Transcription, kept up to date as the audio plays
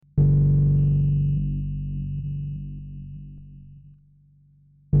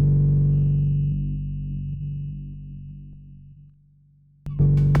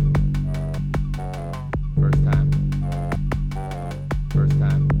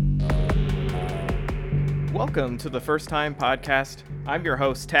Welcome to the First Time Podcast. I'm your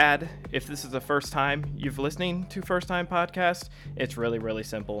host, Tad. If this is the first time you've listening to First Time Podcast, it's really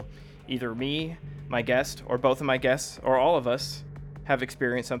simple. Either me, my guest, or both of my guests, or all of us have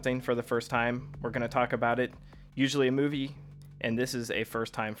experienced something for the first time. We're going to talk about it, usually a movie, and this is a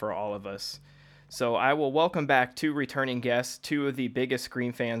first time for all of us. So I will welcome back two returning guests, two of the biggest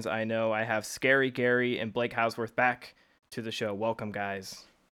Scream fans I know. I have Scary Gary and Blake Houseworth back to the show. Welcome, guys.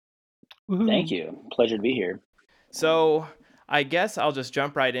 Thank Woohoo. you. Pleasure to be here. So I guess I'll just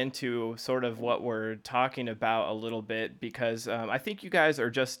jump right into sort of what we're talking about a little bit because I think you guys are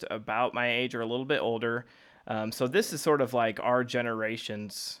just about my age or a little bit older. So this is sort of like our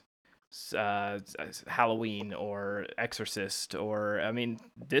generation's Halloween or Exorcist, or I mean,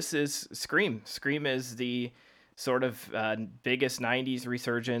 this is Scream. Scream is the sort of biggest 90s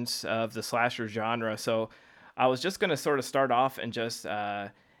resurgence of the slasher genre. So I was just going to sort of start off and just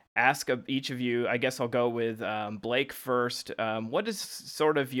ask each of you. I guess I'll go with Blake first. What is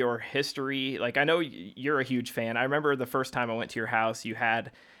sort of your history? Like, I know you're a huge fan. I remember the first time I went to your house, you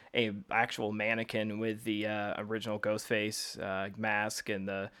had a actual mannequin with the original Ghostface mask and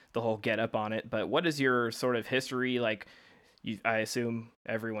the whole get up on it. But what is your sort of history? Like, I assume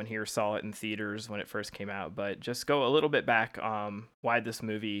everyone here saw it in theaters when it first came out, but just go a little bit back. Why this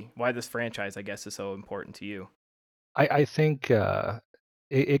franchise, I guess, is so important to you. I think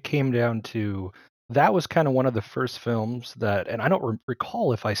it came down to that was kind of one of the first films that, and I don't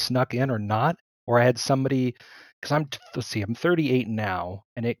recall if I snuck in or not, or I had somebody, because let's see, I'm 38 now,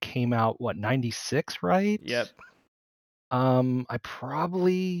 and it came out, what, 96, right? Yep. I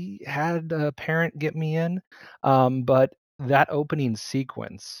probably had a parent get me in, but that opening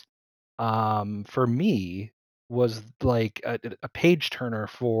sequence, for me, was like a page turner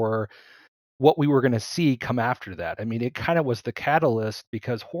for what we were going to see come after that. I mean, it kind of was the catalyst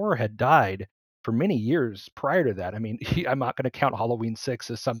because horror had died for many years prior to that. I mean, I'm not going to count Halloween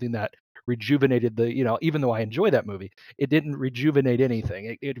 6 as something that rejuvenated even though I enjoy that movie, it didn't rejuvenate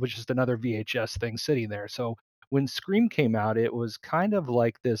anything. It was just another VHS thing sitting there. So when Scream came out, it was kind of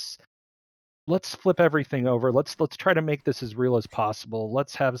like this, let's flip everything over. Let's try to make this as real as possible.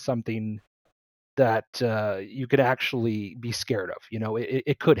 Let's have something that you could actually be scared of.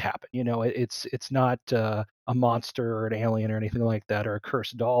 It could happen. It's not a monster or an alien or anything like that or a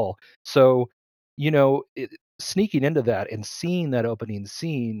cursed doll. So, sneaking into that and seeing that opening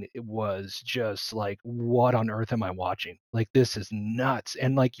scene, it was just like, what on earth am I watching? Like, this is nuts,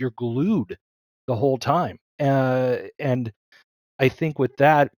 and like you're glued the whole time. And I think with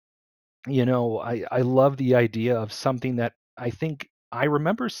that, I love the idea of something that I think I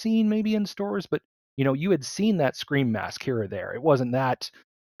remember seeing maybe in stores, but you had seen that Scream mask here or there. It wasn't that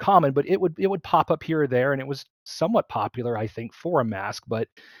common, but it would pop up here or there, and it was somewhat popular, I think, for a mask. But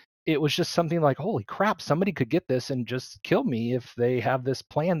it was just something like, holy crap, somebody could get this and just kill me if they have this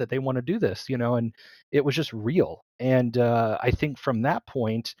plan that they want to do this, and it was just real. And I think from that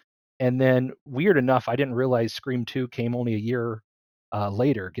point, and then weird enough, I didn't realize Scream 2 came only a year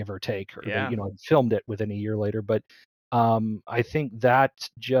later, give or take, or they, Yeah. filmed it within a year later. But I think that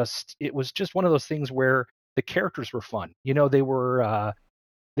it was just one of those things where the characters were fun.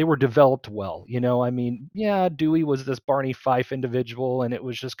 They were developed well. I mean, yeah, Dewey was this Barney Fife individual, and it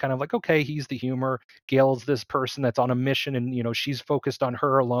was just kind of like, okay, he's the humor. Gail's this person that's on a mission, and she's focused on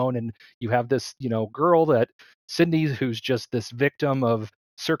her alone, and you have this girl that Cindy, who's just this victim of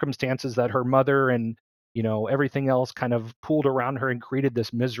circumstances that her mother and everything else kind of pooled around her and created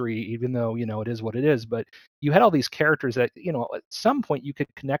this misery, even though it is what it is. But you had all these characters that at some point you could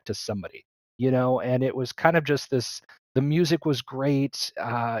connect to somebody, and it was kind of just this. The music was great.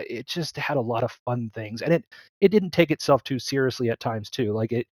 It just had a lot of fun things, and it didn't take itself too seriously at times too.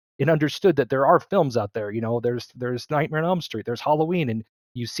 Like it understood that there are films out there. There's Nightmare on Elm Street, there's Halloween, and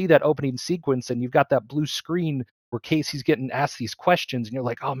you see that opening sequence, and you've got that blue screen where Casey's getting asked these questions, and you're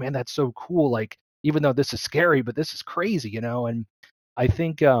like, oh man, that's so cool. Like, even though this is scary, but this is crazy. And I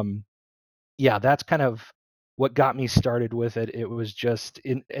think yeah, that's kind of what got me started with it. It was just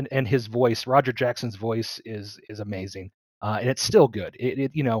and his voice, Roger Jackson's voice is amazing. And it's still good.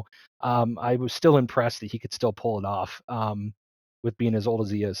 I was still impressed that he could still pull it off, with being as old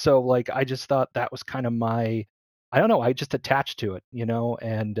as he is. So like, I just thought that was kind of I don't know, I just attached to it.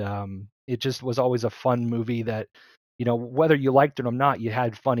 And it just was always a fun movie that, whether you liked it or not, you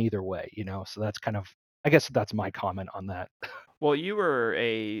had fun either way. So that's kind of, I guess that's my comment on that. Well, I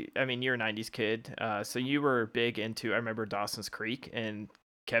mean, you're a 90s kid, so you were big into, I remember Dawson's Creek, and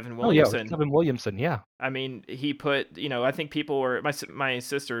Kevin Oh yeah, with Williamson. Kevin Williamson. Yeah. I mean, he put, I think people were my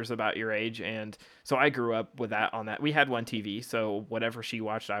sister's about your age, and so I grew up with that on that. We had one TV, so whatever she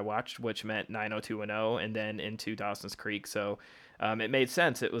watched, I watched, which meant 90210, and then into Dawson's Creek. So it made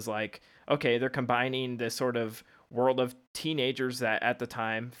sense. It was like, okay, they're combining this sort of world of teenagers that at the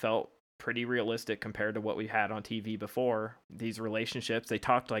time felt pretty realistic compared to what we had on TV before. These relationships, they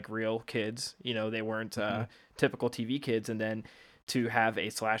talked like real kids. They weren't Mhm. typical TV kids, and then to have a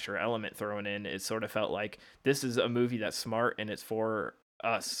slasher element thrown in, it sort of felt like this is a movie that's smart and it's for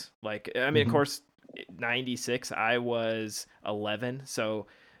us. Like, I mean, of Mhm. course, 96, I was 11, so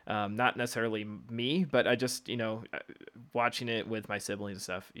not necessarily me, but I just, watching it with my siblings and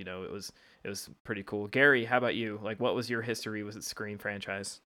stuff, it was pretty cool. Gary, how about you? Like, what was your history with the Scream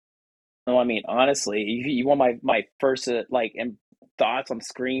franchise? No, I mean, honestly, you want my first thoughts on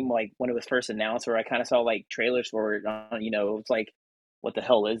Scream, like when it was first announced, or I kind of saw like trailers for it. It's like, what the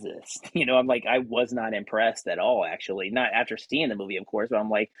hell is this? I'm like, I was not impressed at all, actually. Not after seeing the movie, of course, but I'm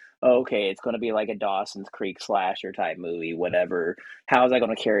like, oh, okay, it's going to be like a Dawson's Creek slasher type movie, whatever. How is that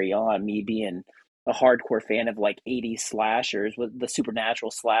going to carry on? Me being a hardcore fan of like 80s slashers with the supernatural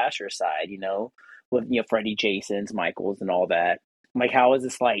slasher side, with Freddy, Jason's, Michaels, and all that. I'm like, how is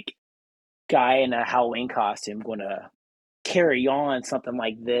this like guy in a Halloween costume going to carry on something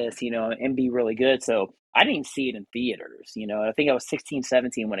like this, and be really good? So I didn't see it in theaters. I think I was 16,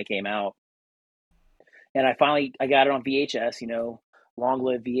 17 when it came out. And I got it on VHS, long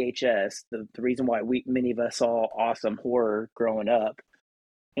live VHS. The reason why many of us saw awesome horror growing up.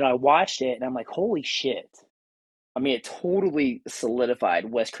 I watched it and I'm like, holy shit. I mean, it totally solidified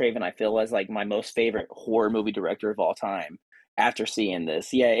Wes Craven, I feel, as like my most favorite horror movie director of all time after seeing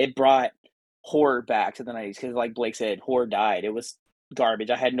this. Yeah, it brought horror back to the 90s because, like Blake said, horror died. It was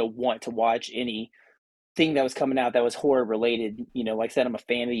garbage. I had no want to watch anything that was coming out that was horror related. Like I said, I'm a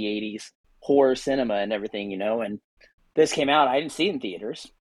fan of the 80s horror cinema and everything, and this came out. I didn't see it in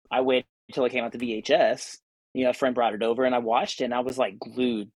theaters. I waited until it came out to VHS. A friend brought it over and I watched it and I was like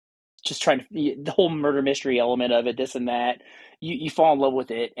glued, just trying to the whole murder mystery element of it, this and that. You fall in love with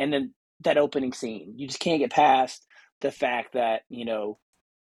it, and then that opening scene, you just can't get past the fact that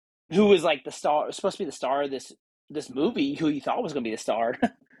who was like the star, supposed to be the star of this movie, who you thought was going to be the star,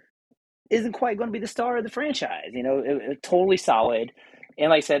 isn't quite going to be the star of the franchise. It totally solid, and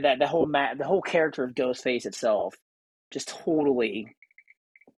like I said, that the whole character of Ghostface itself, just totally,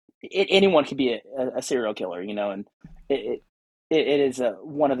 anyone could be a serial killer, and it it is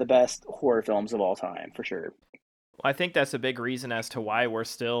one of the best horror films of all time for sure. Well, I think that's a big reason as to why we're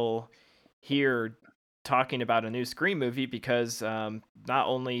still here talking about a new Scream movie, because not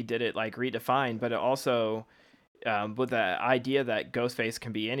only did it like redefine, but it also with the idea that Ghostface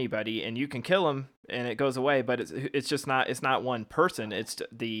can be anybody and you can kill him and it goes away, but it's just not one person. It's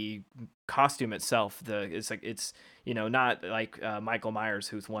the costume itself. It's not like Michael Myers,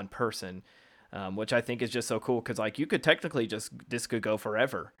 who's one person. Which I think is just so cool because like you could technically just this could go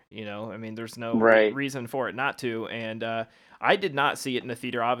forever. I mean, there's no Right. reason for it not to. And I did not see it in the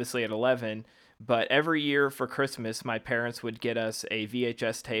theater, obviously at 11. But every year for Christmas, my parents would get us a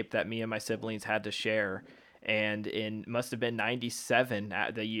VHS tape that me and my siblings had to share. And in must have been '97,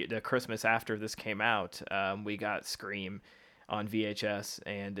 at the Christmas after this came out, we got Scream on VHS,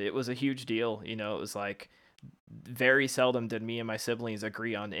 and it was a huge deal. It was like very seldom did me and my siblings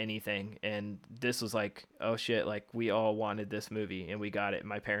agree on anything, and this was like, oh shit, like we all wanted this movie and we got it.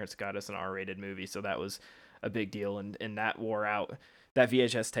 My parents got us an R-rated movie, so that was a big deal, and that wore out. That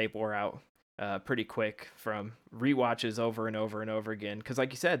VHS tape wore out pretty quick from rewatches over and over and over again, because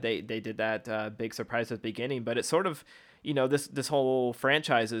like you said, they did that big surprise at the beginning, but it's sort of, this whole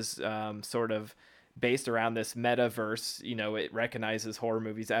franchise is sort of based around this metaverse. It recognizes horror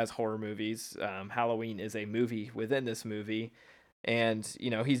movies as horror movies. Halloween is a movie within this movie. And,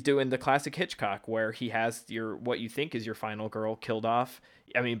 he's doing the classic Hitchcock where he has what you think is your final girl killed off.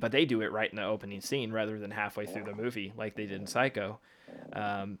 I mean, but they do it right in the opening scene rather than halfway through the movie like they did in Psycho.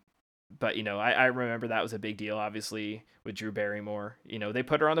 Um, but, I remember that was a big deal, obviously, with Drew Barrymore. They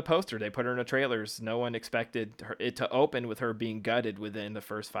put her on the poster, they put her in the trailers. No one expected it to open with her being gutted within the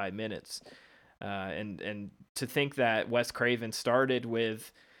first 5 minutes. And to think that Wes Craven started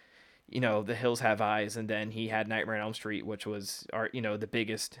with, The Hills Have Eyes, and then he had Nightmare on Elm Street, which was the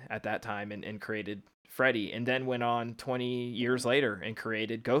biggest at that time, and created Freddy, and then went on 20 years later and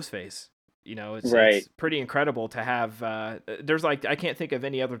created Ghostface. It's Right. pretty incredible to have. There's like I can't think of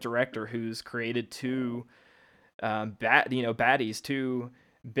any other director who's created two baddies, two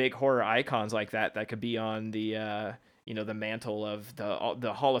big horror icons like that could be on the the mantle of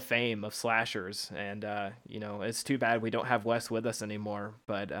the Hall of Fame of slashers. And it's too bad we don't have Wes with us anymore.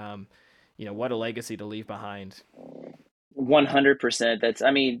 But what a legacy to leave behind. 100%. That's,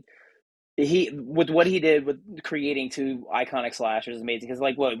 I mean, he with what he did with creating two iconic slashers is amazing. Because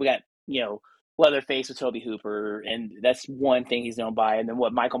like what we got, Leatherface with Toby Hooper, and that's one thing he's known by. And then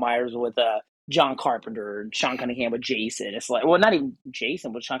what Michael Myers with John Carpenter, and Sean Cunningham with Jason. It's like, well, not even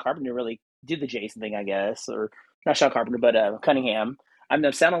Jason, but Sean Carpenter really did the Jason thing, I guess, or not Sean Carpenter, but Cunningham. I'm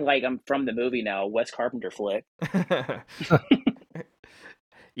sounding like I'm from the movie now, Wes Carpenter flick.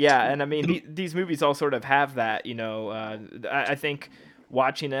 Yeah, and I mean these movies all sort of have that. I think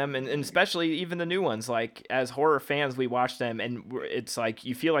watching them, and especially even the new ones, like as horror fans, we watch them, and it's like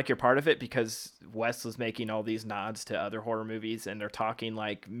you feel like you're part of it because Wes was making all these nods to other horror movies, and they're talking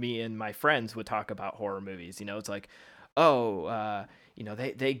like me and my friends would talk about horror movies. It's like, oh,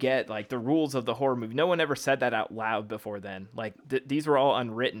 they get like the rules of the horror movie. No one ever said that out loud before then. Like these were all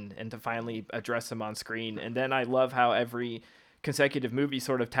unwritten, and to finally address them on screen. And then I love how every consecutive movie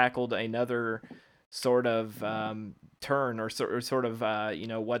sort of tackled another sort of turn or sort of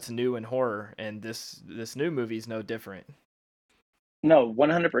what's new in horror, and this new movie is no different. No,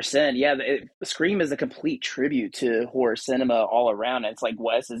 100%. Yeah, Scream is a complete tribute to horror cinema all around. It's like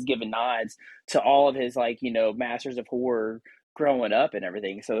Wes is giving nods to all of his like, masters of horror growing up and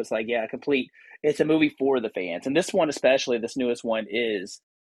everything. So it's like, yeah, complete. It's a movie for the fans. And this one especially, this newest one is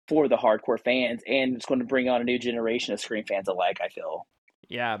for the hardcore fans, and it's going to bring on a new generation of Scream fans alike, I feel.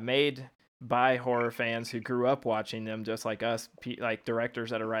 Yeah, made by horror fans who grew up watching them just like us, like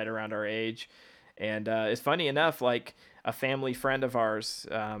directors that are right around our age. And it's funny enough, like a family friend of ours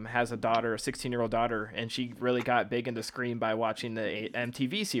has a daughter, a 16-year-old daughter, and she really got big into Scream by watching the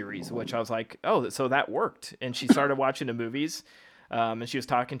MTV series, which I was like, oh, so that worked. And she started watching the movies, and she was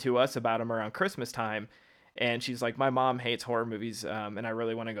talking to us about them around Christmas time. And she's like, my mom hates horror movies, and I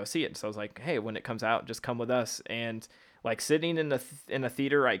really want to go see it. So I was like, hey, when it comes out, just come with us. And like sitting in a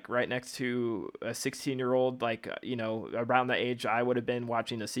theater like right next to a 16-year-old, like around the age I would have been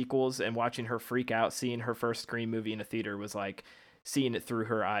watching the sequels, and watching her freak out seeing her first Scream movie in a theater was like seeing it through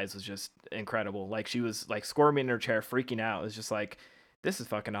her eyes was just incredible. Like she was like squirming in her chair, freaking out. It was just like, this is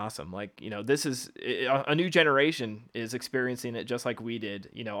fucking awesome. Like, this is a new generation is experiencing it just like we did,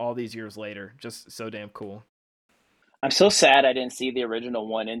 all these years later. Just so damn cool. I'm so sad I didn't see the original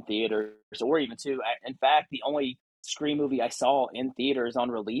one in theaters or even two. In fact, the only Scream movie I saw in theaters on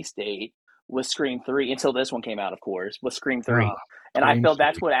release date was Scream 3 until this one came out, of course, was Scream Oh, 3. And I Scream feel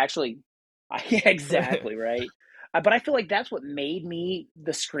that's 3. what actually, yeah, exactly, right? But I feel like that's what made me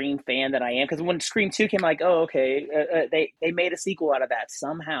the Scream fan that I am. Because when Scream 2 came, like, oh, okay, they made a sequel out of that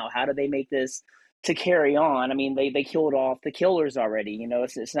somehow. How did they make this to carry on? I mean, they killed off the killers already.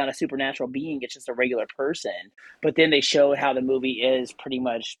 It's not a supernatural being; it's just a regular person. But then they showed how the movie is pretty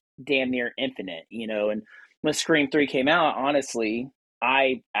much damn near infinite. And when Scream 3 came out, honestly,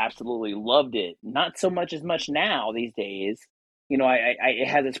 I absolutely loved it. Not so much as much now these days. It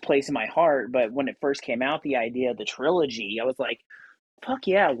has its place in my heart, but when it first came out, the idea of the trilogy, I was like, fuck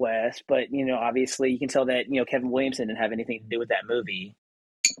yeah, Wes. But, obviously you can tell that, Kevin Williamson didn't have anything to do with that movie.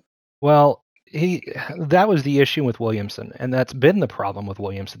 Well, that was the issue with Williamson, and that's been the problem with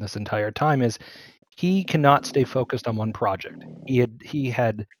Williamson this entire time is he cannot stay focused on one project. He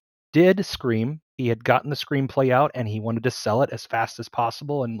had did Scream. He had gotten the screenplay out and he wanted to sell it as fast as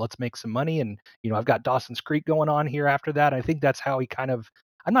possible and let's make some money. And I've got Dawson's Creek going on here after that. I think that's how he kind of.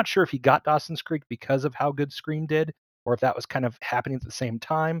 I'm not sure if he got Dawson's Creek because of how good Scream did, or if that was kind of happening at the same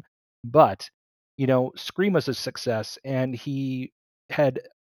time. But Scream was a success, and he had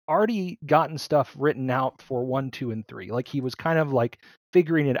already gotten stuff written out for 1, 2, and 3. Like he was kind of like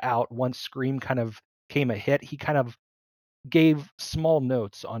figuring it out once Scream kind of came a hit. He kind of gave small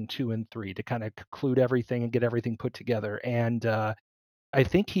notes on 2 and 3 to kind of conclude everything and get everything put together. And I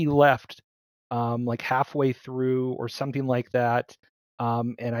think he left like halfway through or something like that.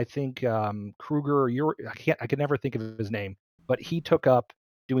 And I think Kruger, I can never think of his name, but he took up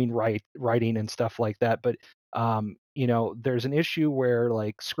doing writing and stuff like that. But there's an issue where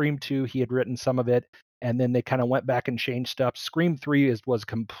like Scream 2, he had written some of it, and then they kind of went back and changed stuff. Scream 3 was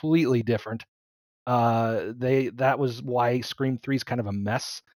completely different. That was why Scream 3 is kind of a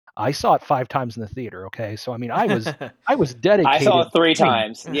mess. I saw it 5 times in the theater, okay? So I mean, I was I saw dedicated it 3 to Scream.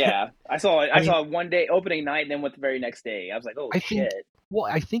 times. Yeah. I saw it. I I mean, saw it one day opening night and then went the very next day. I was like, "Holy I think shit."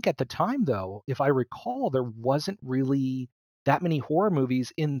 I think at the time though, if I recall, there wasn't really that many horror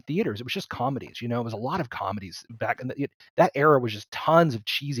movies in theaters. It was just comedies, it was a lot of comedies back in that era was just tons of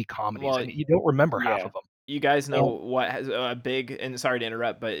cheesy comedies. Well, I mean, you don't remember half Yeah. of them. You guys know And what has a big, and sorry to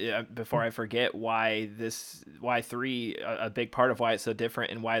interrupt, but before I forget, why 3, a big part of why it's so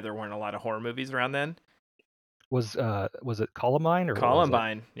different and why there weren't a lot of horror movies around then? was it Columbine or what was it?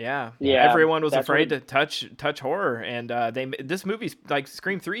 Columbine, yeah. Yeah. Yeah, Everyone was that's what afraid it. to touch horror, and this movie's like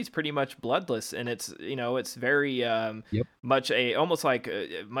Scream 3 is pretty much bloodless, and it's very Yep. much almost like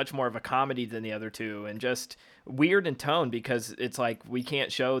much more of a comedy than the other two, and just weird in tone because it's like we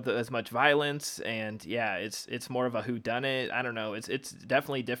can't show as much violence, and yeah, it's more of a whodunit. I don't know. It's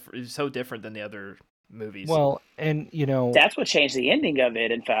definitely different, so different than the other movies. Well, and That's what changed the ending of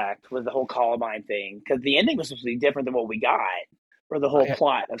it. In fact, was the whole Columbine thing because the ending was supposed to be different than what we got, or the whole I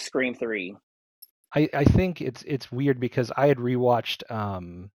plot of Scream 3. I think it's weird because I had rewatched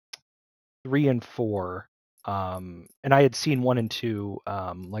 3 and 4, and I had seen 1 and 2,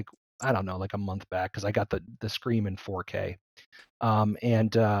 like, I don't know, like a month back because I got the Scream in 4K,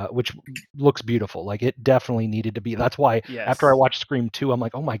 and which looks beautiful. Like it definitely needed to be. That's why after I Yes. watched Scream 2, I'm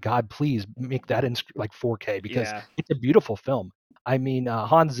like, oh my god, please make that in like 4K because Yeah. it's a beautiful film. I mean,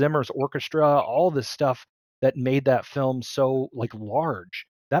 Hans Zimmer's orchestra, all this stuff that made that film so like large.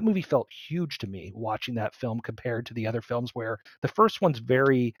 That movie felt huge to me watching that film compared to the other films where the first one's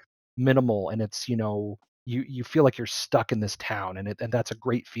very minimal and it's you feel like you're stuck in this town and that's a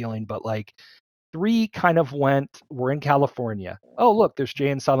great feeling, but like 3 kind of went, we're in California. Oh, look, there's Jay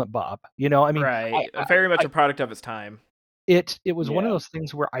and Silent Bob. I mean, Right. Very much I a product of its time. it was one of Yeah, those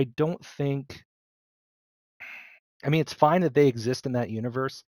things where I don't think. I mean, it's fine that they exist in that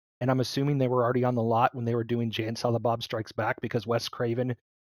universe, and I'm assuming they were already on the lot when they were doing Jay and Silent Bob Strikes Back because Wes Craven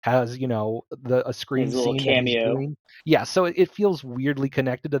has, a Scream his little scene that he's cameo. doing. Yeah, so it feels weirdly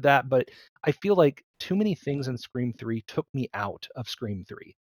connected to that, but I feel like too many things in Scream 3 took me out of Scream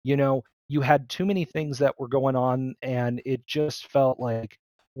 3. You had too many things that were going on, and it just felt like,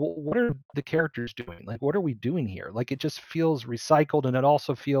 what are the characters doing? Like, what are we doing here? Like, it just feels recycled, and it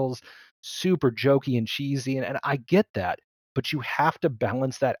also feels super jokey and cheesy, and I get that, but you have to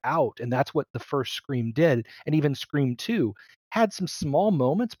balance that out, and that's what the first Scream did, and even Scream 2 had some small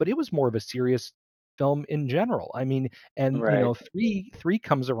moments, but it was more of a serious film in general. I mean, and Right. 3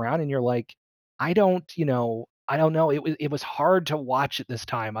 comes around and you're like, I don't know. It was hard to watch it this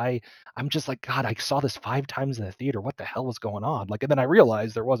time. I'm just like, God, I saw this 5 times in the theater. What the hell was going on? Like, and then I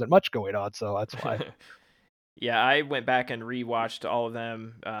realized there wasn't much going on, so that's why. Yeah, I went back and rewatched all of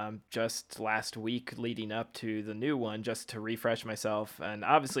them just last week leading up to the new one just to refresh myself. And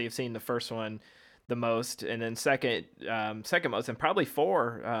obviously, I've seen the first one the most, and then second most, and probably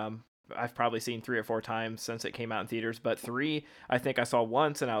 4. I've probably seen 3 or 4 times since it came out in theaters. But 3, I think I saw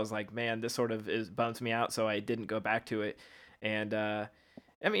once, and I was like, man, this sort of bums me out, so I didn't go back to it. And I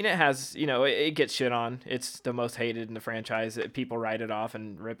mean, it has, it gets shit on. It's the most hated in the franchise. People write it off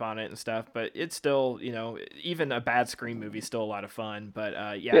and rip on it and stuff, but it's still, even a bad Scream movie is still a lot of fun. But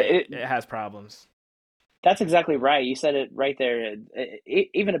yeah, Yeah, it has problems. that's exactly right. You said it right there.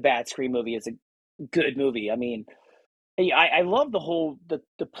 Even a bad Scream movie is a good movie. I mean, yeah, I love the whole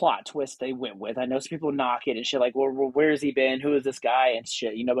the plot twist they went with. I know some people knock it and shit like, well, where's he been? Who is this guy and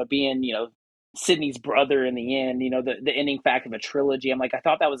shit? But being Sydney's brother in the end, the ending fact of a trilogy. I'm like, I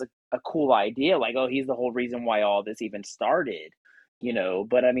thought that was a cool idea. Like, oh, he's the whole reason why all this even started.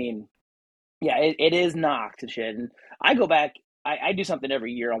 But I mean, yeah, it is knocked and shit. And I go back. I do something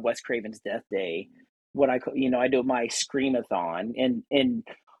every year on Wes Craven's Death Day. What I do my Screamathon and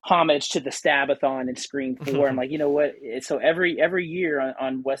homage to the Stabathon and Scream 4. I'm like, you know what? So every year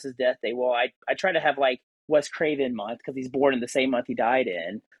on Wes's Death Day, well, I try to have like Wes Craven month because he's born in the same month he died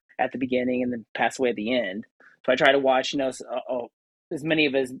in at the beginning and then passed away at the end. So I try to watch as many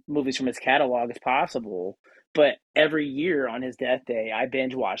of his movies from his catalog as possible. But every year on his death day, I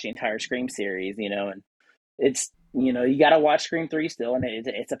binge watch the entire Scream series, and it's you got to watch Scream 3 still, and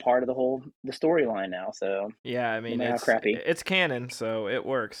it's a part of the storyline now. So Yeah, I no mean, matter how crappy. it's canon, so it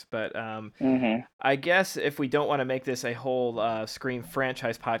works. But Hmm. I guess if we don't want to make this a whole Scream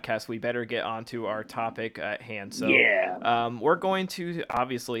franchise podcast, we better get onto our topic at hand. So Yeah. we're going to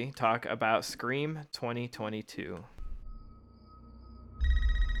obviously talk about Scream 2022.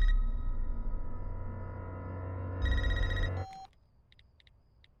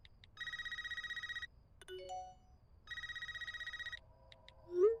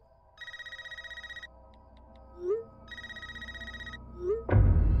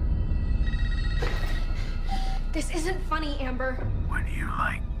 This isn't funny, Amber. Would you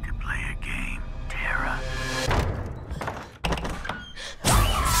like to play a game, Tara?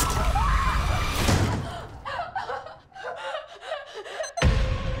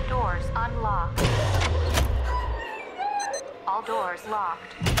 Doors unlocked. All doors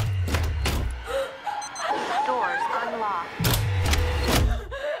locked. Doors unlocked.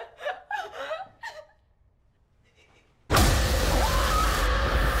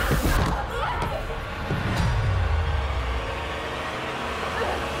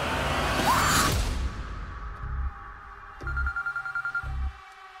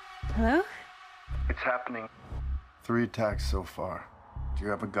 Hello? It's happening. 3 attacks so far. Do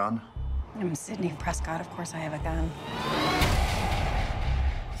you have a gun? I'm Sydney Prescott. Of course I have a gun.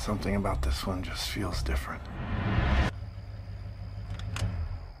 Something about this one just feels different.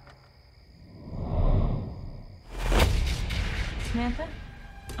 Samantha?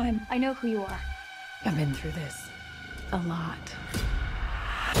 I know who you are. I've been through this a lot.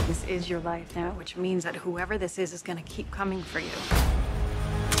 This is your life now, which means that whoever this is gonna keep coming for you.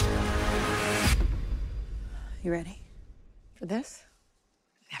 You ready for this?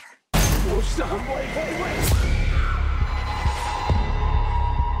 Never. Oh, stop! Wait!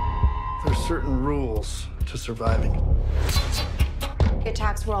 There's certain rules to surviving. The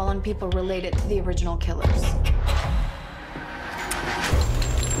attacks were all on people related to the original killers.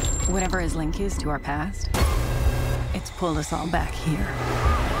 Whatever his link is to our past, it's pulled us all back here.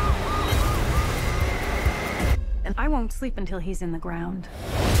 And I won't sleep until he's in the ground.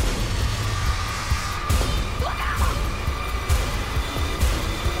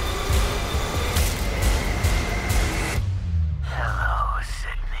 Hello,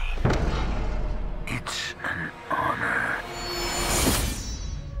 Sydney. It's an honor.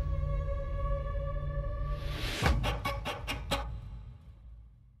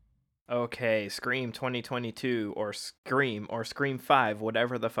 Okay, Scream 2022 or Scream 5,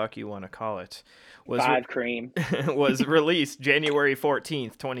 whatever the fuck you want to call it, was 5 cream. was released January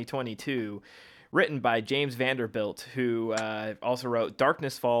 14th, 2022. Written by James Vanderbilt, who also wrote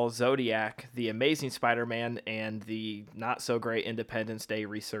Darkness Falls, Zodiac, The Amazing Spider-Man, and the not-so-great Independence Day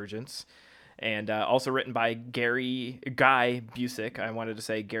Resurgence. And also written by Guy Busick. I wanted to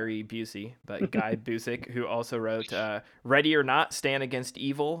say Gary Busey, but Guy Busick, who also wrote Ready or Not, Stand Against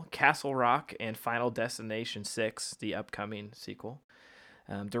Evil, Castle Rock, and Final Destination 6, the upcoming sequel.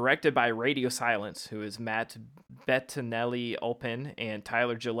 Directed by Radio Silence, who is Matt Bettinelli-Olpin and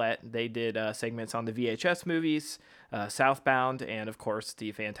Tyler Gillette. They did segments on the VHS movies, Southbound, and of course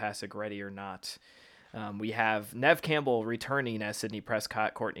the fantastic Ready or Not. We have Neve Campbell returning as Sydney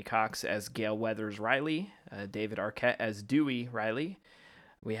Prescott, Courtney Cox as Gail Weathers Riley, David Arquette as Dewey Riley.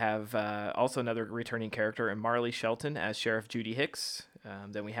 We have also another returning character in Marley Shelton as Sheriff Judy Hicks.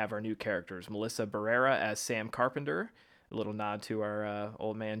 Then we have our new characters, Melissa Barrera as Sam Carpenter, a little nod to our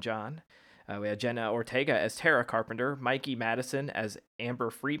old man John. We have Jenna Ortega as Tara Carpenter, Mikey Madison as Amber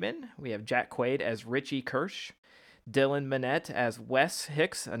Freeman. We have Jack Quaid as Richie Kirsch, Dylan Minette as Wes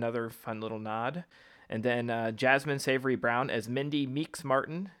Hicks, another fun little nod. And then Jasmine Savory Brown as Mindy Meeks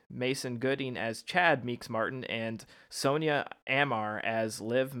Martin, Mason Gooding as Chad Meeks Martin, and Sonia Amar as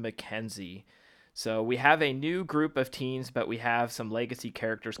Liv McKenzie. So we have a new group of teens, but we have some legacy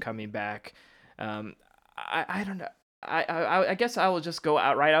characters coming back. I don't know. I guess I will just go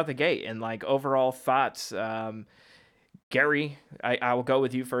right out the gate and like overall thoughts. Gary, I will go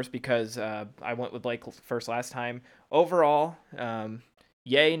with you first because I went with Blake first last time. Overall,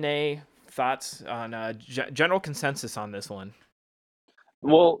 yay, nay, thoughts on general consensus on this one?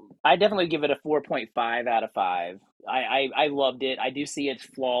 Well, I definitely give it a 4.5 out of 5. I loved it. I do see its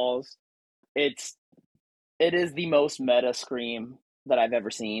flaws. It is the most meta Scream that I've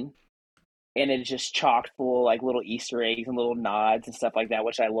ever seen. And it's just chocked full like little Easter eggs and little nods and stuff like that,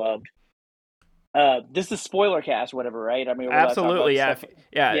 which I loved. This is spoiler cast or whatever, right? I mean, we're absolutely, yeah.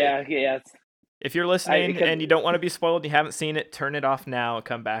 Yeah. If you're listening and you don't want to be spoiled and you haven't seen it, turn it off now and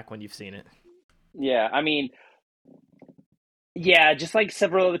come back when you've seen it. Yeah, I mean, yeah, just like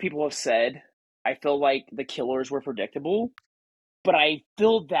several other people have said, I feel like the killers were predictable, but I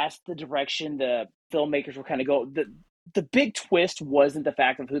feel that's the direction the filmmakers were kind of go. The big twist wasn't the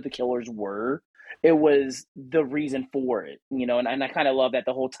fact of who the killers were. It was the reason for it, and I kind of love that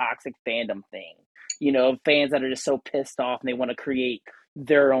the whole toxic fandom thing, fans that are just so pissed off and they want to create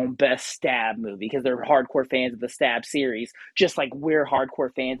their own best Stab movie because they're hardcore fans of the Stab series, just like we're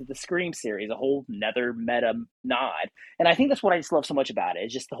hardcore fans of the Scream series, a whole nether meta nod. And I think that's what I just love so much about it.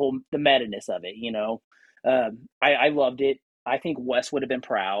 It's just the meta-ness of it, I loved it. I think Wes would have been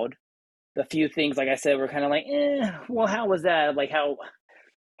proud. The few things, like I said, were kind of like, well, how was that? Like,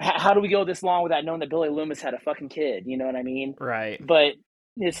 how do we go this long without knowing that Billy Loomis had a fucking kid? You know what I mean? Right. But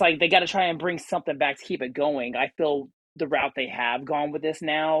it's like they got to try and bring something back to keep it going. I feel the route they have gone with this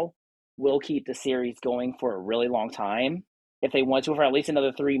now will keep the series going for a really long time if they want to, for at least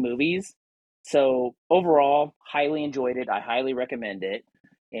another 3 movies. So overall, highly enjoyed it. I highly recommend it.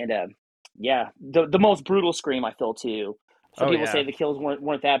 And Yeah, the most brutal Scream, I feel too. Some Oh people say yeah. the kills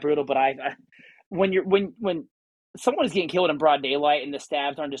weren't that brutal, but when someone is getting killed in broad daylight and the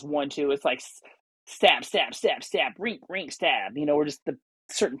stabs aren't just 1, 2, it's like stab, stab, stab, stab, rink, rink, stab. Or just the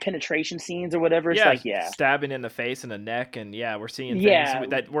certain penetration scenes or whatever. It's Yeah, like, yeah, stabbing in the face and the neck, and yeah, we're seeing things yeah,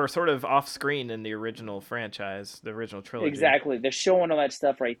 that were sort of off screen in the original franchise, the original trilogy. exactly. They're showing all that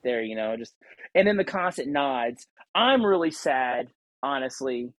stuff right there. Just and then the constant nods. I'm really sad,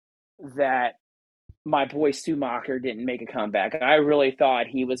 honestly, that my boy Schumacher didn't make a comeback. I really thought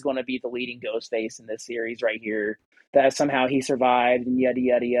he was going to be the leading Ghostface in this series right here. That somehow he survived and yada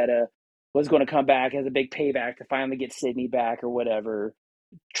yada yada was going to come back as a big payback to finally get Sydney back or whatever,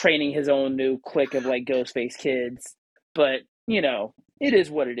 training his own new clique of like Ghostface kids. But it is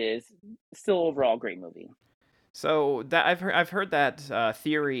what it is. Still, overall, great movie. So that I've heard that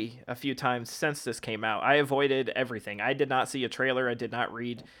theory a few times since this came out. I avoided everything. I did not see a trailer. I did not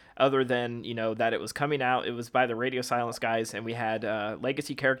read, other than that it was coming out. It was by the Radio Silence guys, and we had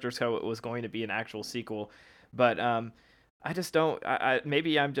legacy characters, so it was going to be an actual sequel. But I just don't.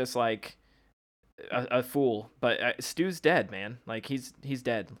 Maybe I'm just like a fool. But Stu's dead, man. Like he's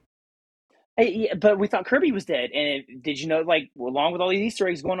dead. Hey, yeah, but we thought Kirby was dead, and did you know, like, along with all these Easter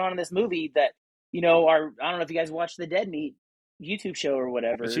eggs going on in this movie, that I don't know if you guys watched the Dead Meat YouTube show or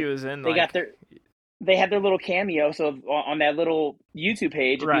But she whatever. was in They got like they had their little cameo. So on that little YouTube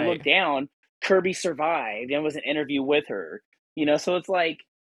page, if you look right. down, Kirby survived and was an interview with her. So it's like,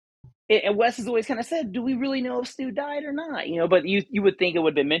 and Wes has always kind of said, "Do we really know if Stu died or not?" But you would think it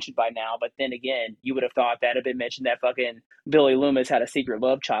would have been mentioned by now. But then again, you would have thought that had been mentioned that fucking Billy Loomis had a secret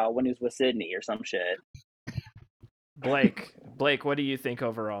love child when he was with Sydney or some shit. Blake, what do you think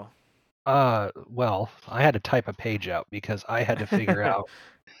overall? Well, I had to type a page out because I had to figure out.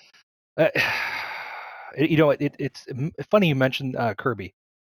 It's funny you mentioned Kirby.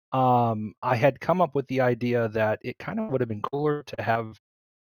 I had come up with the idea that it kind of would have been cooler to have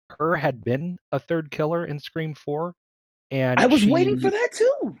her had been a third killer in Scream 4, and I was she waiting for that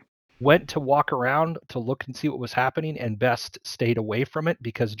too. went to walk around to look and see what was happening, and Best stayed away from it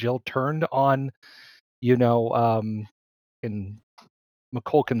because Jill turned on, in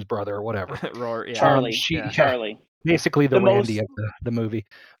McCulkin's brother or whatever. Roar, yeah. Charlie, She Charlie, basically the the Randy most, of the movie,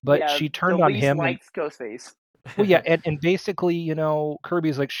 but yeah, she the turned on least him and liked Ghostface. well, yeah, and basically,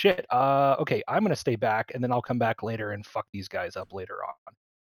 Kirby's like, shit, okay, I'm gonna stay back and then I'll come back later and fuck these guys up later on.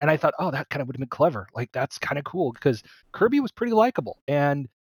 And I thought, oh, that kind of would have been clever. Like, that's kind of cool because Kirby was pretty likable. And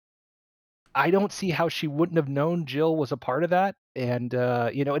I don't see how she wouldn't have known Jill was a part of that. And,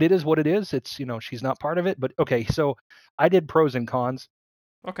 it is what it is. It's, she's not part of it. But okay, so I did pros and cons.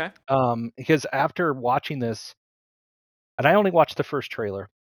 Okay. Because after watching this, and I only watched the first trailer,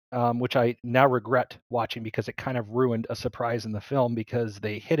 which I now regret watching because it kind of ruined a surprise in the film because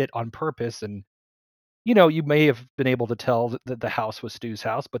they hit it on purpose. And, you may have been able to tell that the house was Stu's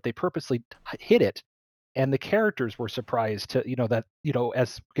house, but they purposely hit it. And the characters were surprised to, that,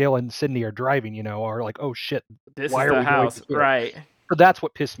 as Gail and Sydney are driving, are like, oh shit, This why is are the we going house, here? right? So that's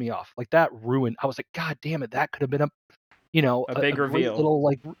what pissed me off. Like that ruined. I was like, God damn it, that could have been A big great reveal.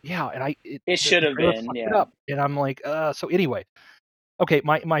 little yeah. And It should have been, fucked it yeah. up. And I'm like, so anyway, okay,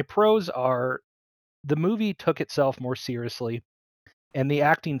 my pros are the movie took itself more seriously, and the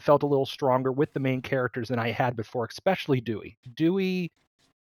acting felt a little stronger with the main characters than I had before, especially Dewey. Dewey,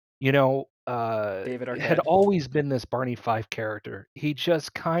 David Arquette had always been this Barney Fife character. He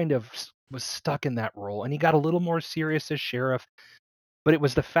just kind of was stuck in that role, and he got a little more serious as sheriff. But it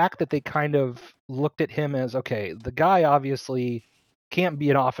was the fact that they kind of looked at him as, okay, the guy obviously can't be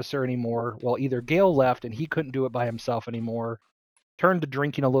an officer anymore. Well, either Gale left and he couldn't do it by himself anymore, turned to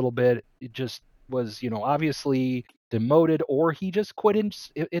drinking a little bit. It just was, obviously demoted, or he just quit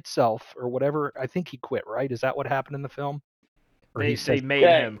itself or whatever. I think he quit, right? Is that what happened in the film? Or they made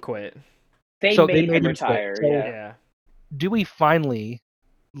him quit. They made him retire, quit. So, yeah. Dewey finally,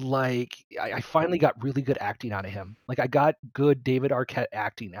 I finally got really good acting out of him. Like I got good David Arquette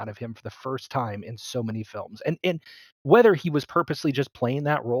acting out of him for the first time in so many films. And whether he was purposely just playing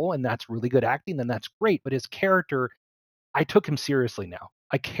that role and that's really good acting, then that's great. But his character, I took him seriously now.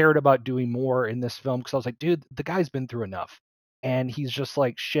 I cared about doing more in this film because I was like, dude, the guy's been through enough. And he's just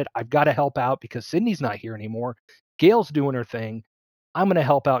like, shit, I've got to help out because Sydney's not here anymore. Gail's doing her thing. I'm going to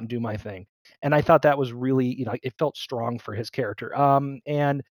help out and do my thing. And I thought that was really, it felt strong for his character.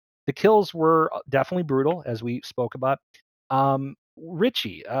 And the kills were definitely brutal, as we spoke about.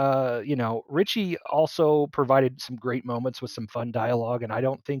 Richie, Richie also provided some great moments with some fun dialogue. And I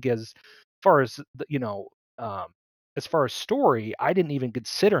don't think as far as, as far as story, I didn't even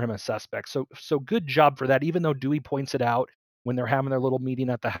consider him a suspect. So good job for that. Even though Dewey points it out, when they're having their little meeting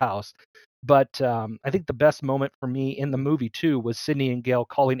at the house. But I think the best moment for me in the movie too was Sydney and Gale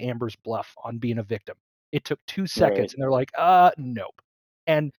calling Amber's bluff on being a victim. It took 2 seconds, Right. and they're like, nope.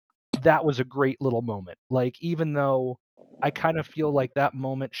 And that was a great little moment. Like, even though I kind of feel like that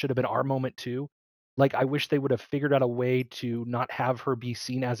moment should have been our moment too. Like, I wish they would have figured out a way to not have her be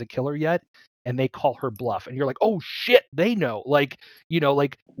seen as a killer yet, and they call her bluff, and you're like, oh shit, they know. Like,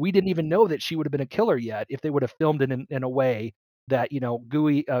 like we didn't even know that she would have been a killer yet if they would have filmed it in a way that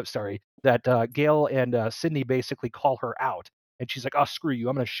Gail and Sydney basically call her out, and she's like, "Oh, screw you!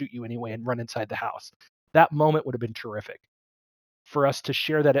 I'm going to shoot you anyway," and run inside the house. That moment would have been terrific for us to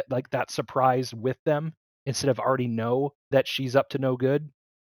share that surprise with them instead of already know that she's up to no good.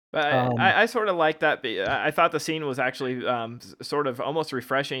 But Um, I sort of like that. I thought the scene was actually sort of almost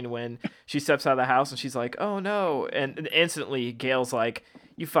refreshing when she steps out of the house and she's like, "Oh no!" And instantly Gail's like,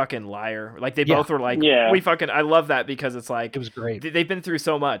 "You fucking liar!" Like they Yeah. both were like, Yeah. "We fucking." I love that because it's like It was great. they've been through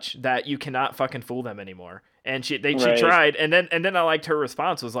so much that you cannot fucking fool them anymore. And she Right. tried, and then I liked her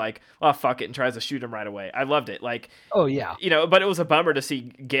response was like, "Oh fuck it," and tries to shoot him right away. I loved it. Like, Oh yeah. but it was a bummer to see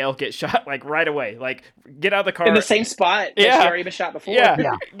Gail get shot like right away. Like, get out of the car In the same spot that Yeah. she already been shot before. Yeah,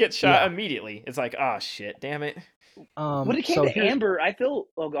 Yeah. get shot Yeah. immediately. It's like, oh shit, damn it. When it came so to here- Amber, I feel.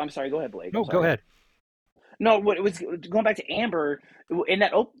 Oh, I'm sorry. Go ahead, Blake. No, I'm go sorry. ahead. No, what it was going back to Amber in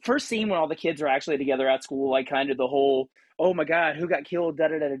that first scene when all the kids are actually together at school, like kind of the whole, oh my god, who got killed, da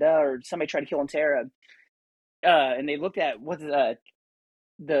da da da da, or somebody tried to kill Tara, and they looked at what's the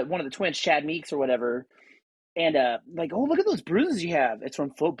one of the twins, Chad Meeks or whatever, and like, oh look at those bruises you have, it's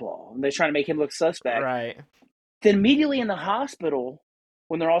from football, and they're trying to make him look suspect. Right. Then immediately in the hospital,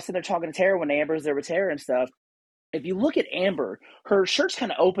 when they're all sitting there talking to Tara, when Amber's there with Tara and stuff, if you look at Amber, her shirt's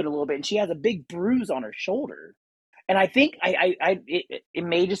kind of open a little bit, and she has a big bruise on her shoulder. And I think it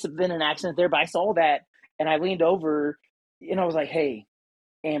may just have been an accident there, but I saw that, and I leaned over, and I was like, hey,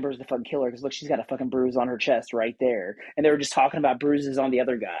 Amber's the fucking killer, because look, she's got a fucking bruise on her chest right there. And they were just talking about bruises on the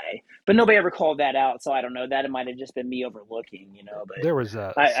other guy. But nobody ever called that out, so I don't know. That might have just been me overlooking, But There was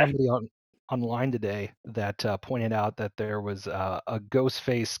somebody online today that pointed out that there was a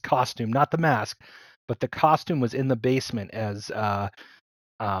Ghostface costume, not the mask, but the costume was in the basement as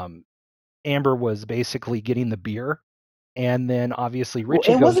Amber was basically getting the beer, and then obviously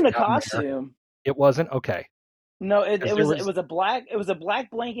Richie it goes wasn't a down there. costume. It wasn't? Okay. No, it 'Cause was a black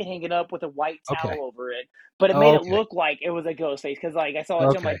blanket hanging up with a white towel Okay. over it, but it made it Okay. look like it was a ghost face, because like I saw it, I'm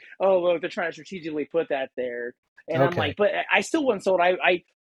Okay. like, oh look, they're trying to strategically put that there, and I'm Okay. like, but I still wasn't sold.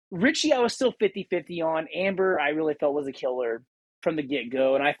 Richie, I was still 50-50 on. Amber, I really felt was a killer from the get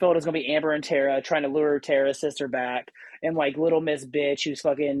go, and I felt it was gonna be Amber and Tara trying to lure Tara's sister back, and like little Miss Bitch, who's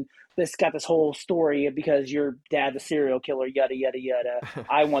fucking got this whole story of because your dad's a serial killer, yada yada yada.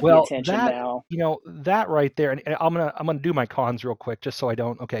 I want the attention now. That right there, and I'm gonna do my cons real quick just so I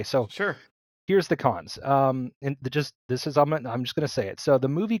don't. Okay, so Sure. here's the cons. I'm just gonna say it. So the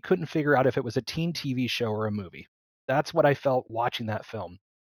movie couldn't figure out if it was a teen TV show or a movie. That's what I felt watching that film.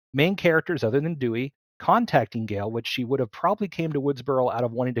 Main characters other than Dewey contacting Gale, which she would have probably came to Woodsboro out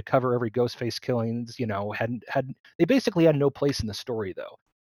of wanting to cover every Ghostface killings. They basically had no place in the story though.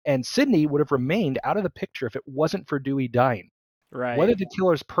 And Sydney would have remained out of the picture if it wasn't for Dewey dying. Right. Whether the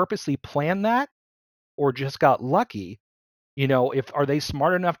killers purposely planned that or just got lucky, are they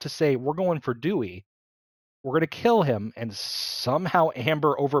smart enough to say, we're going for Dewey, we're going to kill him, and somehow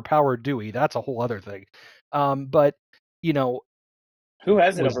Amber overpowered Dewey? That's a whole other thing. But, who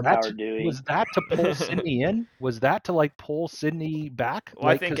hasn't was overpowered Dewey? Was that to pull Sydney in? Was that to pull Sydney back? Well,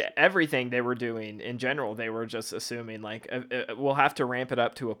 I think everything they were doing in general, they were just assuming we'll have to ramp it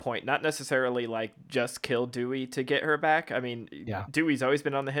up to a point, not necessarily just kill Dewey to get her back. I mean, yeah. Dewey's always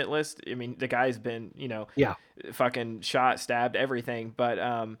been on the hit list. I mean, the guy's been, fucking shot, stabbed, everything. But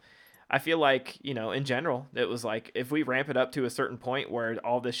I feel like, in general, it was if we ramp it up to a certain point where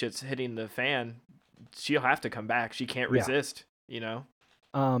all this shit's hitting the fan, she'll have to come back. She can't resist.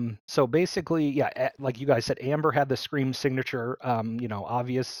 So basically, like you guys said, Amber had the Scream signature,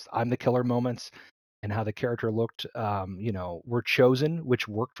 obvious I'm the killer moments, and how the character looked, were chosen, which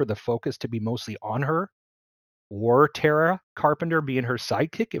worked for the focus to be mostly on her, or Tara Carpenter being her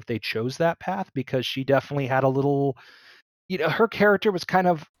sidekick if they chose that path, because she definitely had a little, her character was kind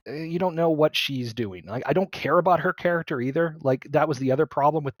of, you don't know what she's doing. I don't care about her character either. That was the other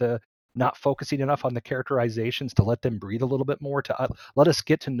problem with the not focusing enough on the characterizations to let them breathe a little bit more, to let us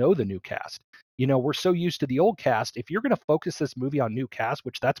get to know the new cast. We're so used to the old cast. If you're going to focus this movie on new cast,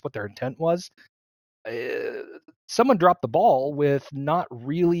 which that's what their intent was, someone dropped the ball with not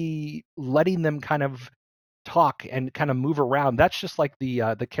really letting them kind of talk and kind of move around. That's just like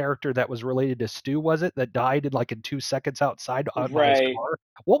the character that was related to Stu, was it, that died in 2 seconds outside by his Right. car?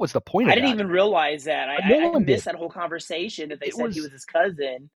 What was the point I of didn't that? even realize that. No I one missed did. that whole conversation that they It said he was, was his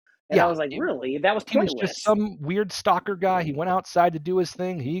cousin, and I yeah, was like, really? That was he was just pointless. some weird stalker guy. He went outside to do his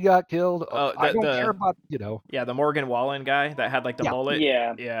thing. He got killed. Oh, I don't care the about, yeah, the Morgan Wallen guy that had like the yeah, mullet.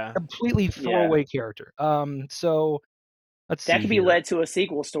 Yeah, Yeah. completely yeah. throwaway character. So let's That see could be here. led to a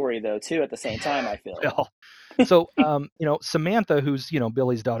sequel story though, too. At the same time, I feel. Well, so Samantha, who's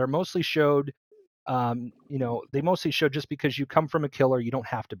Billy's daughter, mostly showed they mostly showed just because you come from a killer, you don't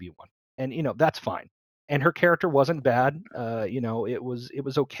have to be one, and that's fine. And her character wasn't bad. It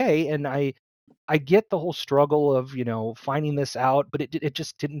was okay, and I get the whole struggle of finding this out, but it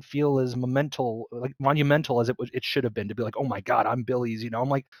just didn't feel as monumental as it should have been, to be like, oh my god, I'm Billy's. I'm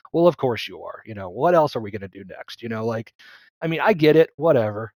like, well, of course you are. What else are we gonna do next? Like, I mean, I get it.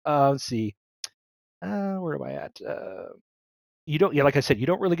 Whatever. Let's see. Where am I at? You don't, yeah, like I said, you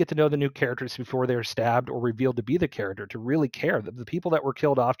don't really get to know the new characters before they're stabbed or revealed to be the character to really care. The people that were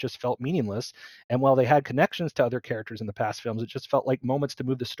killed off just felt meaningless, and while they had connections to other characters in the past films, it just felt like moments to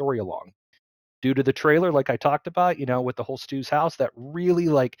move the story along. Due to the trailer, like I talked about, with the whole Stu's house, that really,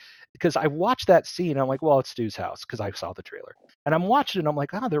 because I watched that scene, I'm like, well, it's Stu's house because I saw the trailer, and I'm watching it, and I'm like,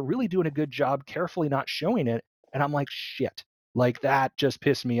 oh, they're really doing a good job carefully not showing it, and I'm like, shit, like that just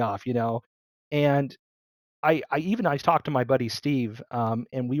pissed me off, and I talked to my buddy Steve,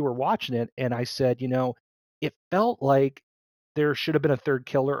 and we were watching it, and I said, it felt like there should have been a third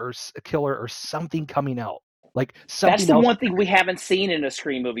killer or something coming out, like That's something the else. one thing we haven't seen in a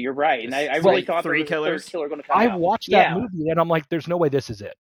Scream movie. You're right, and I It's really like thought there 3 was a third killers. killer going to come I out. watched that Yeah, movie, and I'm like, there's no way this is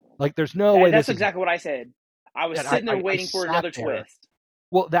it. Like, there's no way that's this is it. exactly what I said. I was And sitting there I waiting for sat another there. twist.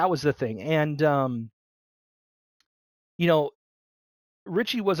 Well, that was the thing, and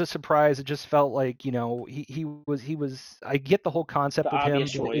Richie was a surprise. It just felt like he was. I get the whole concept The with him.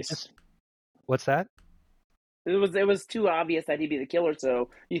 obvious But it choice. just, what's that? It was too obvious that he'd be the killer, so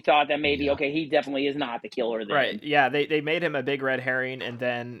you thought that maybe Yeah. okay, he definitely is not the killer then. Right. Yeah, they made him a big red herring, and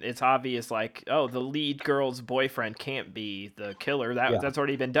then it's obvious, like, oh, the lead girl's boyfriend can't be the killer. That's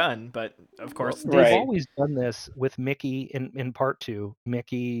already been done, but of course They've Right. always done this with Mickey in part 2.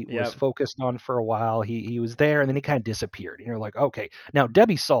 Mickey was Yep. focused on for a while. He was there, and then he kind of disappeared. And you're like, okay, now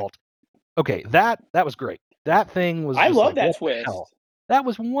Debbie Salt. Okay, that was great. That thing was I just love like, that what the twist. hell? That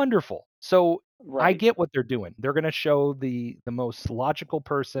was wonderful. So I Right. get what they're doing. They're going to show the most logical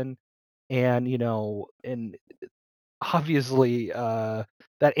person, and and obviously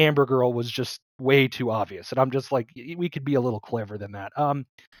that Amber girl was just way too obvious, and I'm just like, we could be a little clever than that.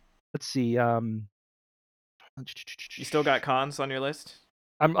 Let's see. You still got cons on your list?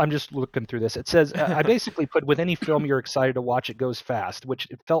 I'm just looking through this. It says I basically put, with any film you're excited to watch, it goes fast, which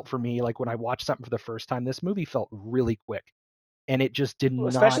it felt for me like when I watched something for the first time. This movie felt really quick, and it just did Well,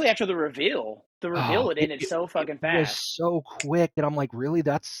 not. especially after the reveal. The reveal Oh, it ended so fucking It was fast. so quick, and I'm like, really?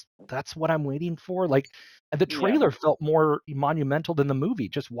 That's what I'm waiting for? Like, the Yeah. trailer felt more monumental than the movie.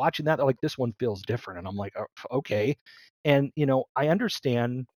 Just watching that, like, this one feels different, and I'm like, oh, okay. And I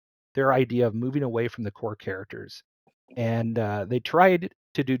understand their idea of moving away from the core characters, and they tried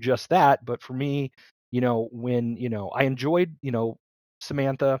to do just that. But for me, when I enjoyed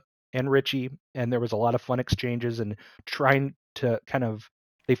Samantha and Richie, and there was a lot of fun exchanges, and trying to kind of,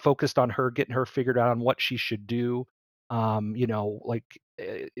 they focused on her, getting her figured out on what she should do. You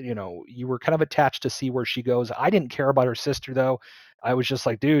were kind of attached to see where she goes. I didn't care about her sister, though. I was just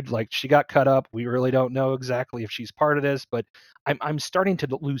like, dude, like, she got cut up. We really don't know exactly if she's part of this, but I'm starting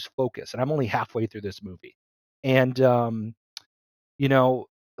to lose focus, and I'm only halfway through this movie. And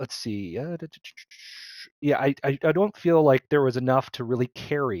let's see. Yeah, I don't feel like there was enough to really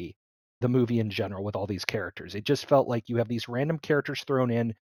carry the movie in general with all these characters. It just felt like you have these random characters thrown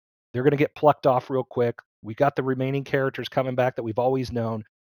in. They're going to get plucked off real quick. We got the remaining characters coming back that we've always known.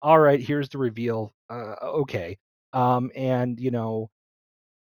 All right, here's the reveal. Okay. But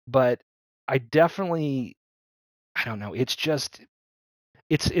I definitely, I don't know. It's just,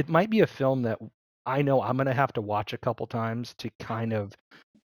 it might be a film that I know I'm going to have to watch a couple times to kind of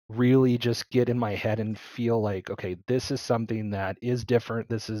really just get in my head and feel like, okay, this is something that is different.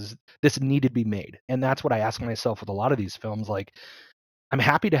 This needed to be made. And that's what I ask myself with a lot of these films. Like, I'm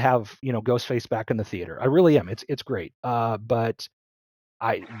happy to have, Ghostface back in the theater. I really am. It's great. But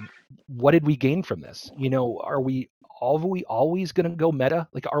what did we gain from this? Are we always going to go meta?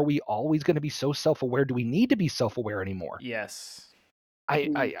 Like, are we always going to be so self-aware? Do we need to be self-aware anymore? Yes.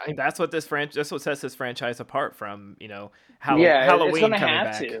 That's what that's what sets this franchise apart from, Yeah, Halloween it's gonna coming have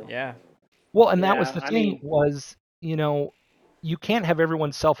back. to. Yeah. Well, and that was Yeah, the I thing mean- was, you can't have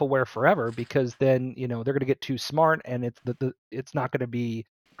everyone self-aware forever, because then, you know, they're going to get too smart, and it's not going to be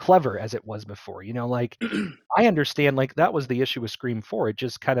clever as it was before. You know, like I understand, like that was the issue with Scream 4. It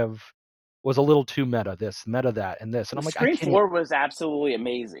just kind of was a little too meta, this, meta that, and this. And I'm like, I Scream can't. 4 was absolutely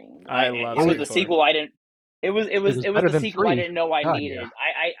amazing. I love It was Scream a 4. sequel I didn't. It was better the than sequel I 3. didn't know I God, needed.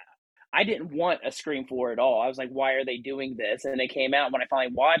 yeah. I didn't want a Scream 4 at all. I was like, why are they doing this? And it came out. When I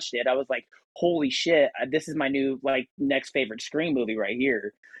finally watched it, I was like, holy shit, this is my new like next favorite Scream movie right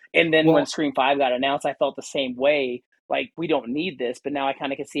here. And then when Well, Scream 5 got announced, I felt the same way. Like, we don't need this, but now I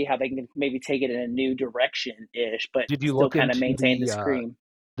kind of can see how they can maybe take it in a new direction ish, but did you still look kind of into maintain the Scream.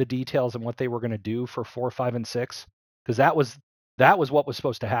 the details and what they were going to do for 4, 5, and 6? Because that was what was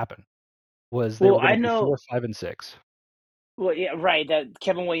supposed to happen. Was they Well, were going I to do know. 4, 5, and 6. Well, yeah, right. That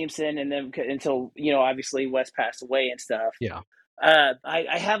Kevin Williamson, and then until obviously Wes passed away and stuff. Yeah.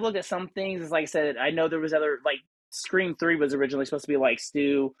 I have looked at some things. Like I said, I know there was other like Scream 3 was originally supposed to be like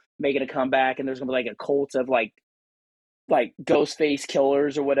Stu making a comeback, and there's gonna be like a cult of like Ghostface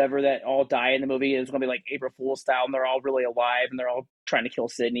killers or whatever that all die in the movie. It's gonna be like April Fool's style, and they're all really alive, and they're all trying to kill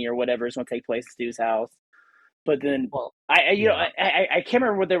Sydney or whatever is gonna take place at Stu's house. But then Well, I can't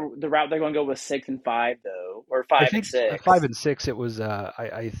remember what the route they're going to go with 6 and 5 though, or 5 I and think 6. 5 and 6. It was.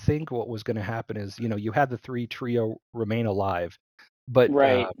 I think what was going to happen is, you know, you had the 3 trio remain alive, but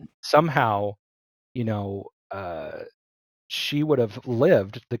Right. somehow, you know, she would have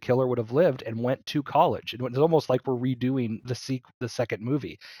lived. The killer would have lived and went to college. It was almost like we're redoing the second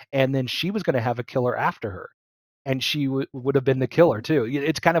movie, and then she was going to have a killer after her, and she would have been the killer too.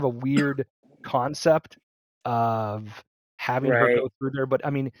 It's kind of a weird concept of having her Right. go through there. But I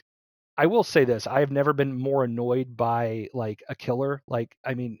mean, I will say this: I have never been more annoyed by like a killer. Like,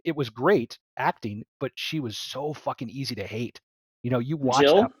 I mean, it was great acting, but she was so fucking easy to hate. You know, you watch that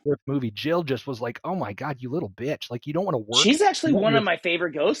Jill? fourth movie, Jill just was like, "Oh my god, you little bitch! Like, you don't want to work. She's actually You want one of your my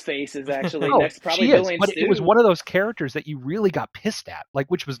favorite ghost faces, actually, no, next to probably she is." Billy and But it was Stu. one of those characters that you really got pissed at, like,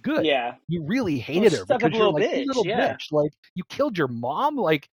 which was good. Yeah. You really Well, hated her stuck up because you're little like, "You bitch, little yeah. bitch! Like, you killed your mom.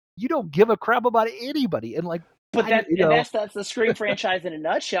 Like, you don't give a crap about anybody." And like, But I, you know, that's the Scream franchise in a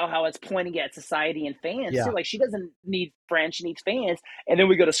nutshell, how it's pointing at society and fans too. yeah. Like, she doesn't need friends, she needs fans. And then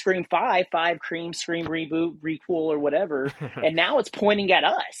we go to Scream 5, Scream reboot, requel, or whatever, and now it's pointing at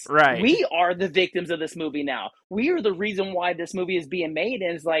us. Right. We are the victims of this movie now. We are the reason why this movie is being made,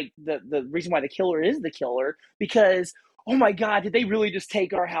 and it's like the reason why the killer is the killer, because oh my god, did they really just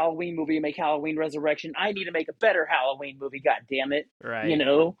take our Halloween movie and make Halloween Resurrection? I need to make a better Halloween movie, god damn it. Right.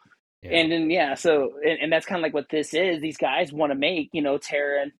 Yeah. And then so and that's kind of like what this is. These guys want to make,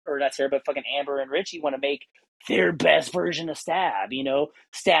 Tara, or not Tara, but fucking Amber and Richie want to make their best version of Stab.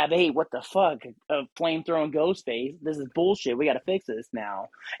 Stab 8. What the fuck? A flamethrowing ghost face. This is bullshit. We got to fix this now.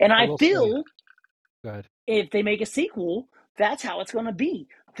 And I will say, feel go ahead. if they make a sequel, that's how it's going to be.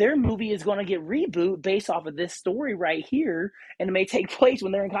 Their movie is going to get reboot based off of this story right here, and it may take place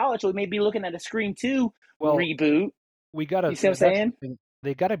when they're in college. So we may be looking at a Scream 2 reboot. We gotta. You see what I'm saying?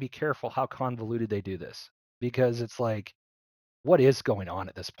 They got to be careful how convoluted they do this, because it's like, what is going on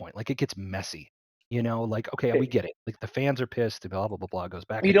at this point? Like, it gets messy, like, okay, we get it. Like, the fans are pissed, blah, blah, blah, blah, goes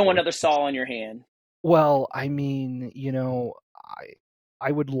back. You don't want another Saw on your hand. Well, I mean,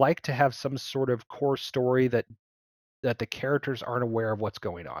 I would like to have some sort of core story that the characters aren't aware of what's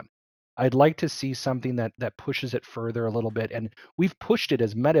going on. I'd like to see something that pushes it further a little bit, and we've pushed it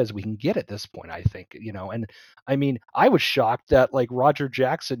as meta as we can get at this point, I think, and I mean, I was shocked that like Roger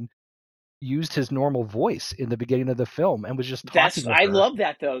Jackson used his normal voice in the beginning of the film and was just talking. I love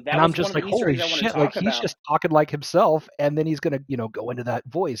that though. That and was I'm just one like, of the Easter holy eggs I want shit! to Like, talk he's about. just talking like himself, and then he's gonna, go into that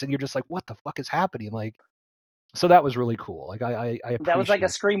voice, and you're just like, what the fuck is happening? Like, so that was really cool. Like, I that was like a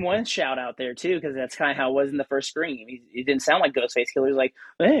appreciate Scream 1 shout out there too, because that's kind of how it was in the first Scream. He didn't sound like Ghostface Killer. He was like,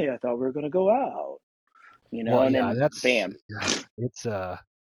 "Hey, I thought we were gonna go out," Well, and yeah, then that's bam.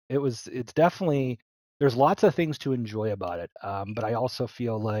 It's definitely, there's lots of things to enjoy about it. But I also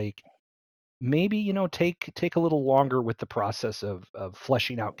feel like maybe, take a little longer with the process of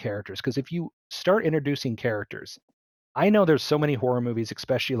fleshing out characters, because if you start introducing characters, I know there's so many horror movies,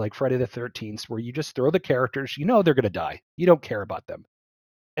 especially like Friday the 13th, where you just throw the characters, they're going to die. You don't care about them.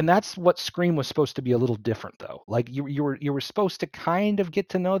 And that's what Scream was supposed to be a little different, though. Like, you were supposed to kind of get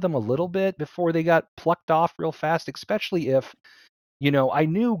to know them a little bit before they got plucked off real fast, especially if, I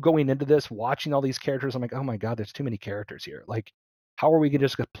knew going into this, watching all these characters, I'm like, oh my God, there's too many characters here. Like, how are we going to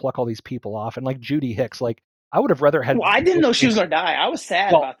just pluck all these people off? And like Judy Hicks, like, I would have rather had. Well, I didn't know she was gonna die. I was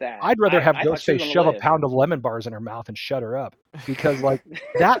sad about that. I'd rather have I thought she was Ghostface gonna shove live. a pound of lemon bars in her mouth and shut her up, because like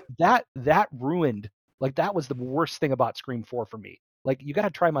that ruined. Like, that was the worst thing about Scream 4 for me. Like, you got to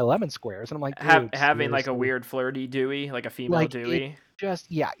try my lemon squares. And I'm like, dude, Having like a seriously? weird flirty Dewey, like a female Like, Dewey.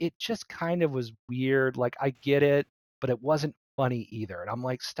 it just kind of was weird. Like, I get it, but it wasn't funny either. And I'm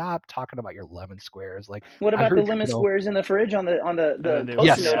like, stop talking about your lemon squares. Like, What I about the heard, lemon squares in the fridge on the the post-it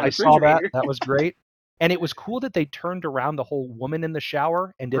yes, note on I the saw that. refrigerator? That was great. And it was cool that they turned around the whole woman in the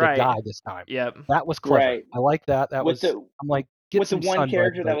shower and did a Right. guy this time. Yep. That was clever. Right. I like that. That With was, the I'm like, get with the some one sun, bud,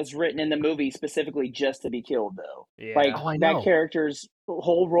 character that but was written in the movie specifically just to be killed, though. Yeah. Like oh, I that know. character's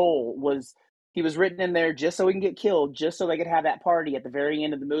whole role was he was written in there just so he can get killed, just so they could have that party at the very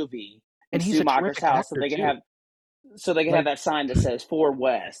end of the movie in And he's a Schumacher's terrific house, so actor they could too. have Like, that sign that says "For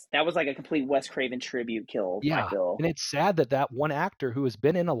Wes." That was like a complete Wes Craven tribute kill. I yeah. feel. And it's sad that one actor who has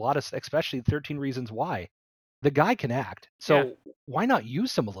been in a lot of, especially 13 Reasons Why, the guy can act. So Yeah. why not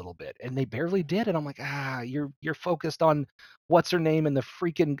use him a little bit? And they barely did. And I'm like, you're focused on what's her name in the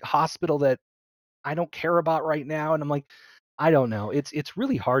freaking hospital that I don't care about right now. And I'm like, I don't know. It's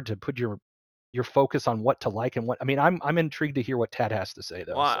really hard to put your focus on what to like and what. I mean, I'm intrigued to hear what Ted has to say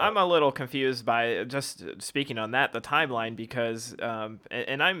though. Well, So. I'm a little confused by just speaking on that, the timeline, because,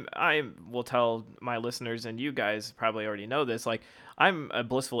 and I will tell my listeners, and you guys probably already know this, like, I'm a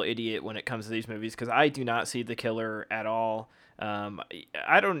blissful idiot when it comes to these movies, because I do not see the killer at all.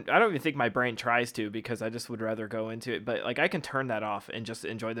 I don't even think my brain tries to, because I just would rather go into it. But like, I can turn that off and just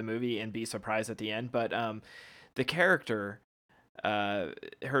enjoy the movie and be surprised at the end. But the character,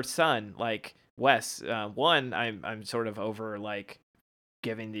 her son, like Wes, one, I'm sort of over like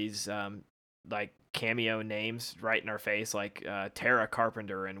giving these like cameo names right in our face, like Tara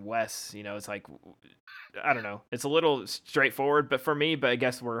Carpenter and Wes. You know, it's like, I don't know, it's a little straightforward, but for me, but I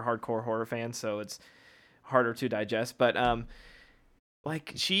guess we're hardcore horror fans, so it's harder to digest. But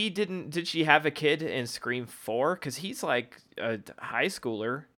like, did she have a kid in Scream 4? Because he's like a high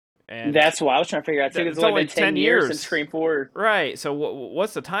schooler. And That's what I was trying to figure out too. It's only been 10 years since Scream 4. Right. So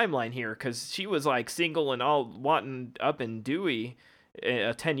what's the timeline here? Because she was like single and all wanting up in Dewey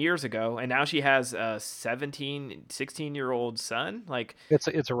 10 years ago, and now she has a 16-year-old son. Like,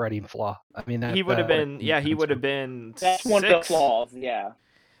 it's a writing flaw. I mean, he would have been, he would have been That's 6. one of the flaws. Yeah.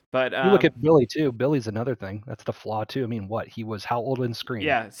 But you look at Billy too. Billy's another thing. That's the flaw too. I mean, he was how old in Scream?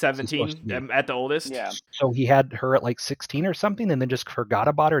 Yeah, 17 at the oldest. Yeah. So he had her at like 16 or something, and then just forgot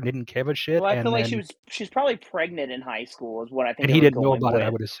about her and didn't give a shit. Well, I and feel like then, she's probably pregnant in high school, is what I think. and they he were didn't know going about it, I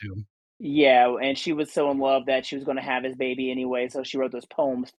with. would assume. Yeah, and she was so in love that she was going to have his baby anyway, so she wrote those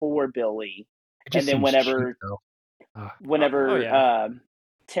poems for Billy. It just And then seems cheap, though. whenever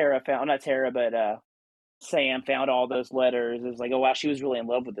Tara found, not Tara, but Sam found all those letters, it was like, oh wow, she was really in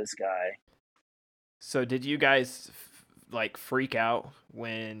love with this guy. So did you guys like freak out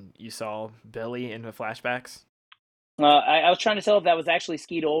when you saw Billy in the flashbacks? I was trying to tell if that was actually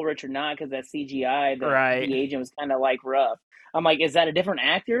Skeet Ulrich or not, because that CGI, the agent was kind of like rough. I'm like, is that a different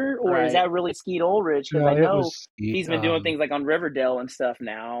actor, or is that really Skeet Ulrich? Because I know he's been doing things like on Riverdale and stuff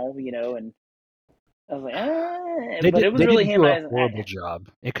now, you know, and I was like, but it was really him. They did a horrible job.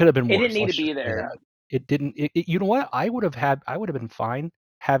 It could have been worse. It didn't need to be there. It didn't. You know what? I would have been fine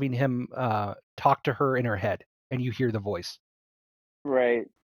having him talk to her in her head, and you hear the voice. Right.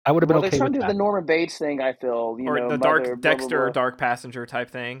 I would have been okay they're trying with to do that. the Norman Bates thing, I feel, the dark Dexter, blah, blah, blah. Dark Passenger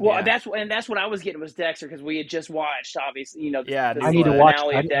type thing. Well, that's what I was getting was Dexter, because we had just watched, obviously, I need to watch.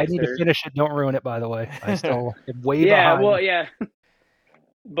 I need to finish it. Don't ruin it, by the way. I still am way behind. Well, yeah.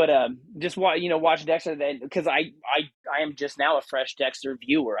 But just watch Dexter then, because I am just now a fresh Dexter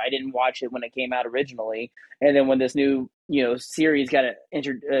viewer. I didn't watch it when it came out originally, and then when this new series got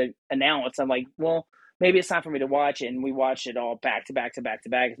announced, I'm like, well, maybe it's time for me to watch it, and we watched it all back to back to back to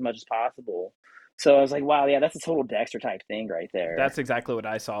back as much as possible. So I was like, wow, yeah, that's a total Dexter type thing right there. That's exactly what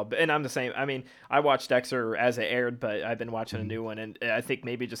I saw. And I'm the same. I mean, I watched Dexter as it aired, but I've been watching a new one, and I think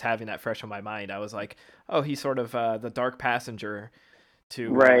maybe just having that fresh on my mind, I was like, oh, he's sort of the Dark Passenger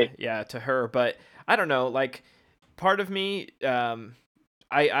to to her. But I don't know, like, part of me,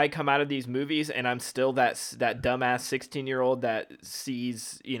 I come out of these movies and I'm still that dumbass 16-year-old that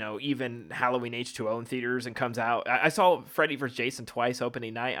sees, even Halloween H2O in theaters and comes out. I saw Freddy vs. Jason twice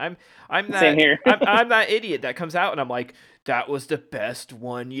opening night. I'm that Same here. I'm that idiot that comes out and I'm like, that was the best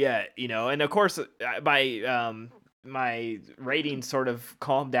one yet, And of course, my ratings sort of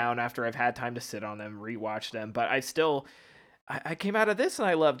calmed down after I've had time to sit on them, rewatch them, but I came out of this and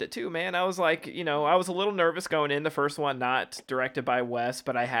I loved it too, man. I was like, I was a little nervous going in. The first one, not directed by Wes,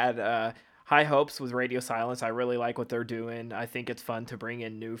 but I had high hopes with Radio Silence. I really like what they're doing. I think it's fun to bring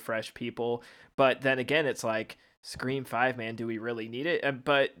in new, fresh people. But then again, it's like, Scream 5, man, do we really need it?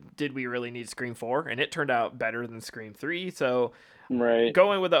 But did we really need Scream 4? And it turned out better than Scream 3. So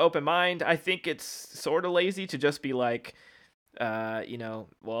going with an open mind, I think it's sort of lazy to just be like,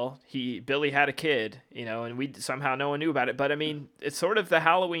 Billy had a kid, and we somehow no one knew about it. But I mean, it's sort of the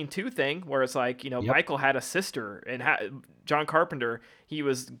Halloween 2 thing where it's like, Yep. Michael had a sister, and John Carpenter, he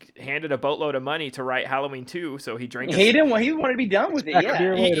was handed a boatload of money to write Halloween 2, so he drank. He wanted to be done with it. Six-pack of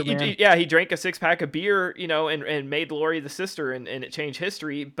beer Yeah. later, man. He drank a 6-pack of beer, and made Laurie the sister, and it changed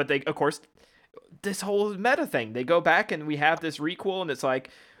history. But they, of course, this whole meta thing, they go back and we have this requel, and it's like,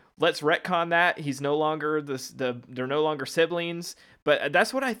 let's retcon that. He's no longer they're no longer siblings. But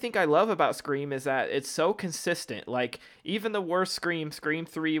that's what I think I love about Scream, is that it's so consistent. Like, even the worst Scream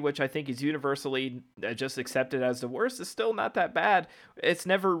 3, which I think is universally just accepted as the worst, is still not that bad. It's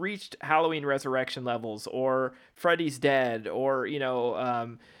never reached Halloween Resurrection levels or Freddy's Dead or,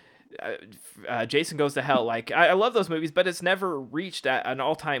 Jason Goes to Hell. Like, I love those movies, but it's never reached at an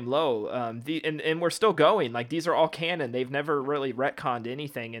all-time low. And we're still going. Like, these are all canon. They've never really retconned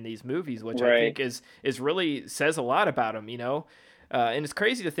anything in these movies, which I think is really says a lot about them, and it's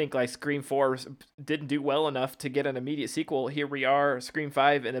crazy to think like Scream 4 didn't do well enough to get an immediate sequel. Here we are, Scream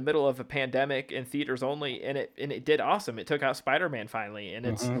 5 in the middle of a pandemic in theaters only, and it did awesome. It took out Spider-Man finally, and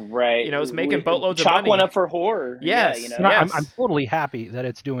it's it's making boatloads of money. Chalk one up for horror. Yes, Yeah, No, I'm totally happy that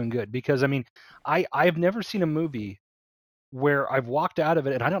it's doing good, because I mean, I've never seen a movie where I've walked out of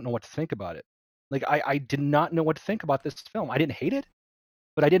it and I don't know what to think about it. Like, I did not know what to think about this film. I didn't hate it,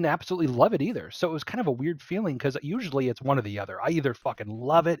 but I didn't absolutely love it either. So it was kind of a weird feeling, because usually it's one or the other. I either fucking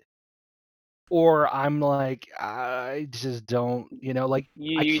love it, or I'm like, I just don't, like,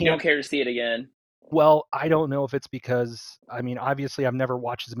 you don't care to see it again. Well, I don't know if it's because, I mean, obviously I've never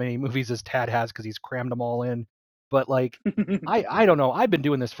watched as many movies as Tad has, because he's crammed them all in. But like, I don't know. I've been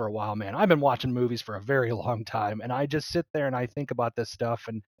doing this for a while, man. I've been watching movies for a very long time, and I just sit there and I think about this stuff,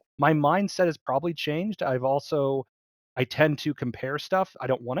 and my mindset has probably changed. I tend to compare stuff. I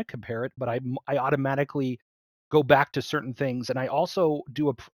don't want to compare it, but I automatically go back to certain things, and I also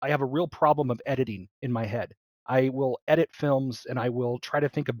I have a real problem of editing in my head. I will edit films, and I will try to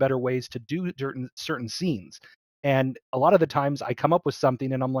think of better ways to do certain scenes. And a lot of the times I come up with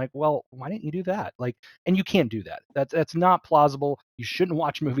something and I'm like, well, why didn't you do that? Like, and you can't do that. That's not plausible. You shouldn't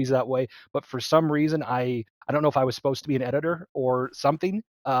watch movies that way. But for some reason, I don't know if I was supposed to be an editor or something,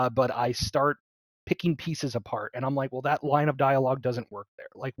 but I start picking pieces apart, and I'm like, well, that line of dialogue doesn't work there.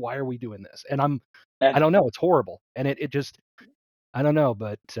 Like, why are we doing this? And I don't know. It's horrible. And it just, I don't know,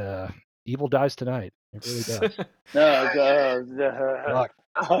 but evil dies tonight. It really does.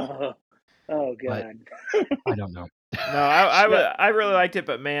 Oh God. I don't know. No, I really liked it,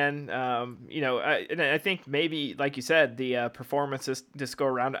 but man, I think maybe, like you said, the performances this go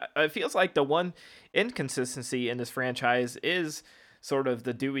around, it feels like the one inconsistency in this franchise is sort of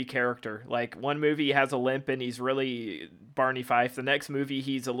the Dewey character. Like, one movie he has a limp and he's really Barney Fife. The next movie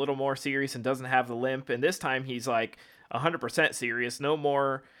he's a little more serious and doesn't have the limp, and this time he's like 100% serious. No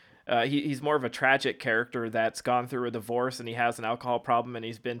more. He's more of a tragic character that's gone through a divorce, and he has an alcohol problem, and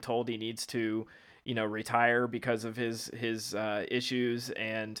he's been told he needs to, retire because of his issues.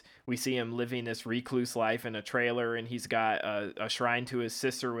 And we see him living this recluse life in a trailer, and he's got a shrine to his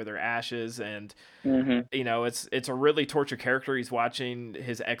sister with her ashes. And, it's a really tortured character. He's watching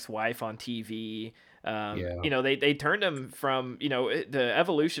his ex-wife on TV. They turned him from, the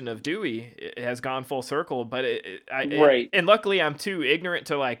evolution of Dewey has gone full circle, but and luckily I'm too ignorant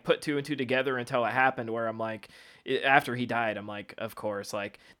to like put two and two together until it happened, where I'm like, after he died, I'm like, of course,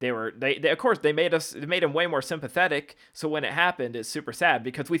 like they of course they made him way more sympathetic. So when it happened, it's super sad,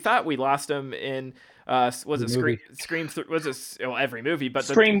 because we thought we lost him in Scream? Was it every movie? But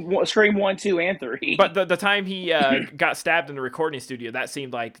Scream 1, 2, and 3. But the time he got stabbed in the recording studio, that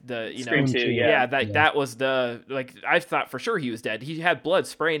seemed like the Scream 2, that was the, like, I thought for sure he was dead. He had blood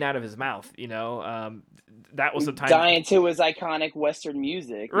spraying out of his mouth. That was the time, dying to his iconic Western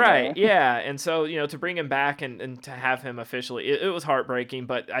music, right? Yeah, and so to bring him back and to have him officially, it was heartbreaking.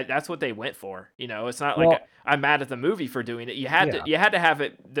 But that's what they went for. It's not like I'm mad at the movie for doing it. You had to have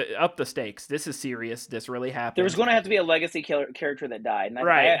it up the stakes. This is serious. This really happened. There was going to have to be a legacy character that died, and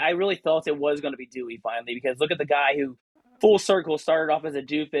I really thought it was going to be Dewey finally, because look at the guy who, full circle, started off as a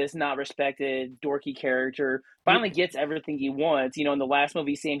doofus, not respected, dorky character, finally gets everything he wants. In the last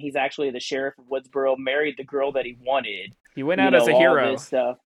movie, seeing he's actually the sheriff of Woodsboro, married the girl that he wanted. He went out as a hero.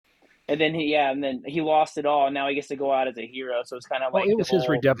 Stuff. And then he lost it all, and now he gets to go out as a hero. So it's kind of like, it was his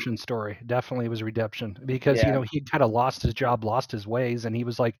redemption story. Definitely was redemption, because he kind of lost his job, lost his ways, and he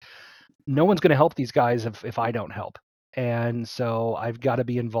was like, no one's going to help these guys if I don't help, and so I've got to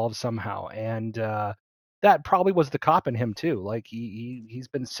be involved somehow. And that probably was the cop in him too. Like, he's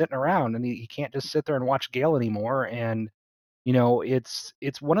been sitting around, and he can't just sit there and watch Gale anymore. And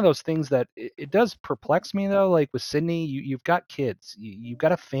It's one of those things that it does perplex me though. Like with Sydney, you've got kids, you've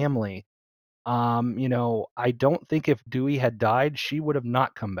got a family. I don't think if Dewey had died, she would have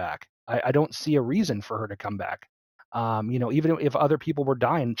not come back. I don't see a reason for her to come back. Even if other people were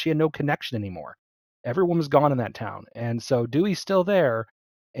dying, she had no connection anymore. Everyone was gone in that town. And so Dewey's still there.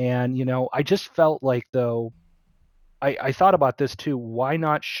 And, I just felt like, though, I thought about this too. Why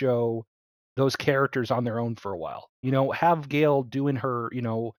not show those characters on their own for a while? Have Gail doing her,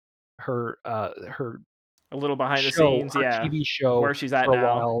 her A little behind the show, scenes, her yeah. TV show Where she's at for a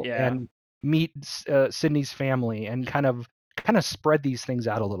now, while, yeah. and meet Sydney's family, and kind of spread these things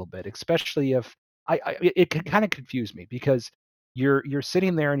out a little bit. Especially if it could kind of confuse me, because you're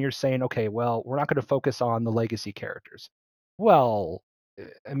sitting there and you're saying, okay, well, we're not going to focus on the legacy characters. Well,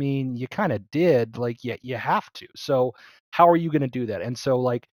 I mean, you kind of did, like, you have to. So how are you going to do that? And so,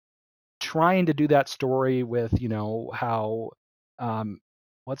 like, trying to do that story with, how,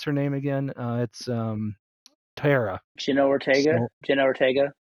 what's her name again? It's Tara. Jenna Ortega. So, Jenna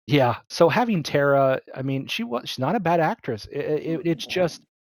Ortega. yeah. So having Tara, I mean, she's not a bad actress. It's just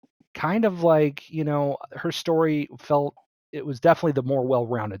kind of like, her story felt, it was definitely the more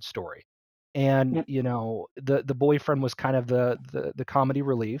well-rounded story. And, the boyfriend was kind of the comedy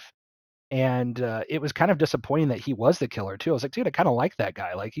relief. And it was kind of disappointing that he was the killer too. I was like, dude, I kind of like that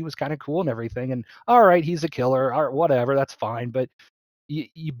guy. Like, he was kind of cool and everything. And all right, he's a killer, or whatever, that's fine. But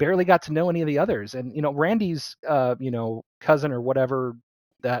you barely got to know any of the others. And Randy's cousin, or whatever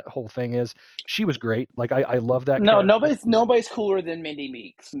that whole thing is, she was great. Like, I love that No, character. nobody's cooler than Mindy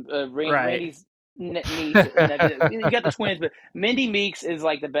Meeks. Right. Randy's niece. You got the twins, but Mindy Meeks is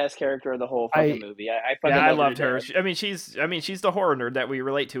like the best character of the whole fucking movie. I fucking I love loved her. her. I mean, she's the horror nerd that we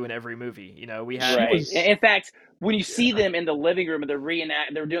relate to in every movie. We had Right. In fact, when you see them in the living room and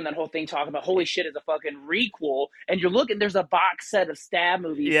they're doing that whole thing talking about, holy shit, it's a fucking requel, and you're looking, there's a box set of Stab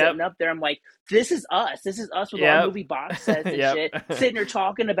movies sitting up there. I'm like, this is us. This is us with our movie box sets and shit, sitting there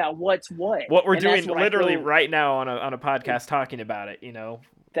talking about what's what. What we're doing literally right now on a podcast talking about it.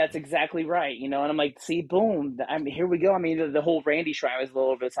 That's exactly right, and I'm like, see, boom, I mean, here we go. I mean, the whole Randy shrine was a little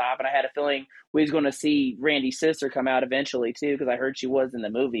over the top, and I had a feeling we was going to see Randy's sister come out eventually too, because I heard she was in the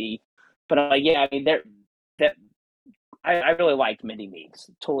movie. But I'm like, yeah, I mean, I really liked Mindy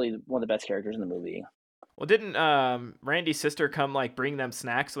Meeks. Totally one of the best characters in the movie. Well, didn't Randy's sister come like bring them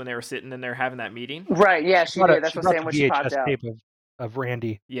snacks when they were sitting in there having that meeting? Right, yeah, she did. That's what I'm saying when she VHS popped out. tape of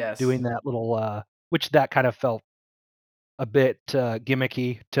Randy Yes. doing that little, which that kind of felt a bit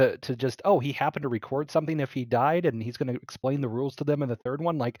gimmicky to just, oh, he happened to record something if he died, and he's going to explain the rules to them in the third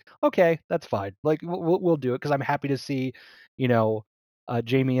one. Like, okay, that's fine. Like, we'll do it, because I'm happy to see,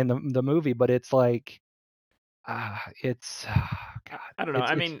 Jamie in the movie. But it's like, it's God. I don't know.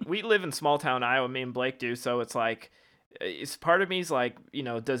 I mean, we live in small town Iowa. Me and Blake do, so it's like, it's part of me is like,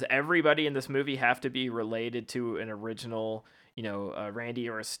 does everybody in this movie have to be related to an original, Randy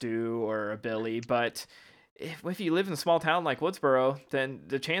or a Stu or a Billy? But if you live in a small town like Woodsboro, then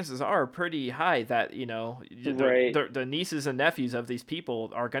the chances are pretty high that the nieces and nephews of these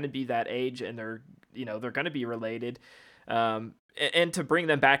people are going to be that age, and they're going to be related. And to bring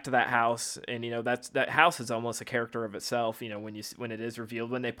them back to that house, and that house is almost a character of itself. When it is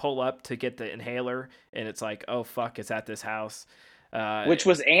revealed, when they pull up to get the inhaler, and it's like, oh fuck, it's at this house. Which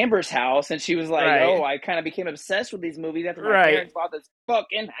was Amber's house, and she was like, right. "Oh, I kind of became obsessed with these movies after my parents bought this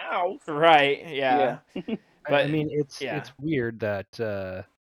fucking house." Right? Yeah. But I mean, it's weird that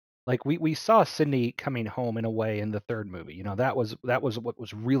like we saw Sydney coming home in a way in the third movie. That was what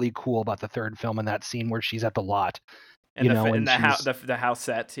was really cool about the third film, in that scene where she's at the lot. And the house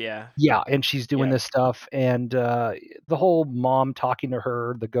set, yeah. Yeah, and she's doing this stuff, and the whole mom talking to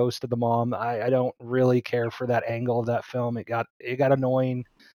her, the ghost of the mom. I don't really care for that angle of that film. It got annoying.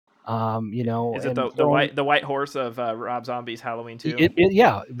 Is it the white horse of Rob Zombie's Halloween 2?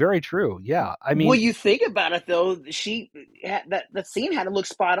 Yeah, very true. Yeah, I mean, well, you think about it though, that scene had to look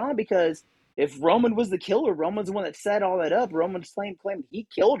spot on, because if Roman was the killer, Roman's the one that set all that up. Roman's claimed he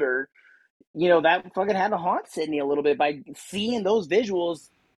killed her. That fucking had to haunt Sydney a little bit by seeing those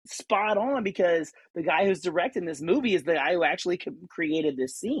visuals spot on, because the guy who's directing this movie is the guy who actually created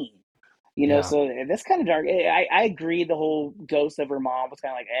this scene. So that's kind of dark. I agree the whole ghost of her mom was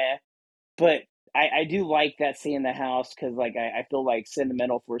kind of like, but I do like that scene in the house, because like I feel like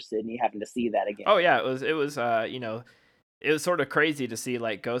sentimental for Sydney having to see that again. Oh yeah, it was it was sort of crazy to see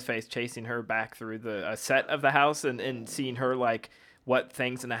like Ghostface chasing her back through the set of the house, and seeing her like what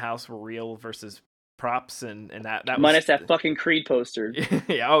things in the house were real versus props and that was Minus that fucking Creed poster.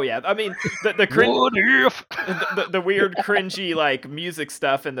 yeah. Oh yeah. I mean the cringe, What if? the weird cringy like music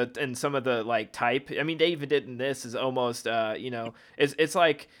stuff and some of the like type. I mean, they even did in this is almost it's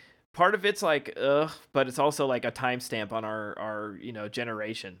like part of it's like ugh, but it's also like a timestamp on our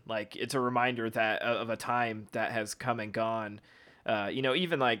generation. Like it's a reminder that of a time that has come and gone.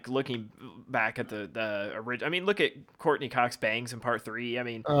 Even like looking back at the original. I mean, look at Courtney Cox bangs in part 3. I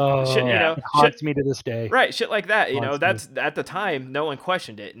mean, shit, Yeah. It haunts me to this day. right, shit like that. Haunts me. That's at the time no one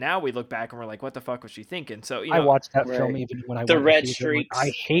questioned it. Now we look back and we're like, what the fuck was she thinking? So I watched that film Right. even when I The went red to see it. I'm like, streaks. I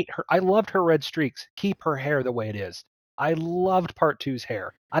hate her. I loved her red streaks. Keep her hair the way it is. I loved part 2's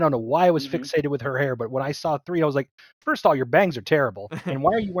hair. I don't know why I was Mhm. fixated with her hair, but when I saw 3, I was like, first of all, your bangs are terrible, and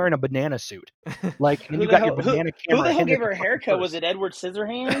why are you wearing a banana suit? Like, and Who you the got hell? your banana Who camera. the hell hidden gave at the her a fucking haircut? Was purse. it Edward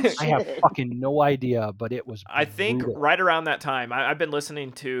Scissorhands? I have Shit. fucking no idea, but it was I think brutal. right around that time, I've been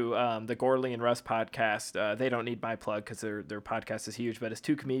listening to the Gorley and Russ podcast. They don't need my plug because their podcast is huge, but it's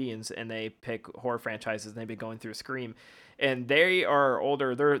 2 comedians and they pick horror franchises and they've been going through Scream, and they are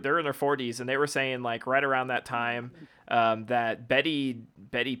older. They're in their 40s, and they were saying like right around that time that Betty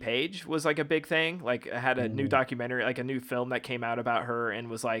Page was like a big thing. Like had a new documentary, like a new film that came out about her, and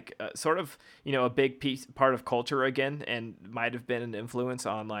was like sort of a big part of culture again, and might have been an influence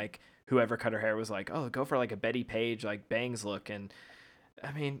on like whoever cut her hair was like, oh, go for like a Betty Page like bangs look. And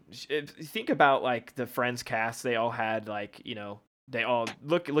I mean, if you think about like the Friends cast, they all had like they all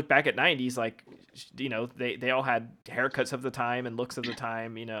look back at 90s like they all had haircuts of the time and looks of the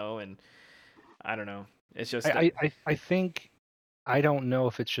time, and I don't know. It's just I think, I don't know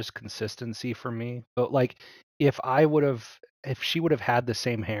if it's just consistency for me, but like if she would have had the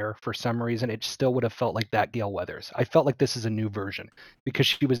same hair for some reason, it still would have felt like that Gale Weathers. I felt like this is a new version because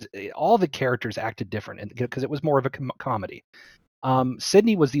she was all the characters acted different because it was more of a comedy.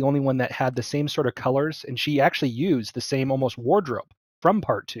 Sydney was the only one that had the same sort of colors, and she actually used the same almost wardrobe from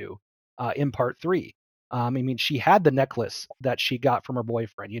part 2 in part 3. I mean, she had the necklace that she got from her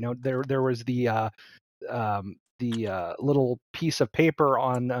boyfriend. There was the little piece of paper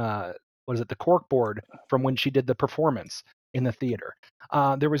on what is it, the cork board from when she did the performance in the theater.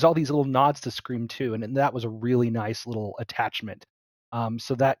 There was all these little nods to Scream 2, and that was a really nice little attachment.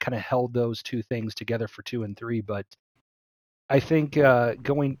 So that kind of held those 2 things together for 2 and 3. But I think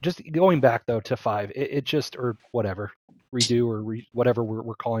going back though to 5, it just, or whatever, redo or whatever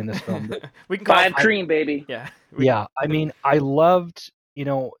we're calling this film. But we can call 5 it Cream, baby. Yeah. yeah, I mean, I loved,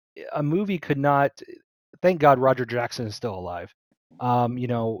 a movie could not. Thank God Roger Jackson is still alive.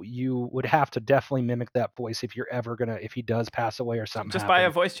 You would have to definitely mimic that voice if he does pass away or something. Just buy a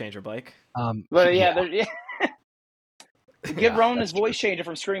voice changer, Blake. Well, yeah. Give Yeah, Ronan his that's true. voice changer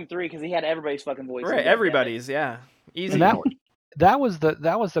from Scream 3 because he had everybody's fucking voice. Right, everybody's, yeah. Easy. And that was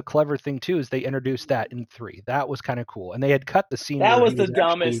the clever thing too, is they introduced that in 3. That was kind of cool, and they had cut the scene. That where was he the was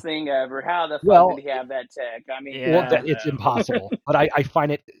dumbest thing ever. How the fuck Well, did he have that tech? I mean, Yeah. Well, it's impossible. But I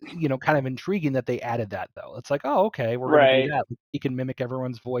find it, kind of intriguing that they added that though. It's like, oh, okay, we're gonna Right. do that. He can mimic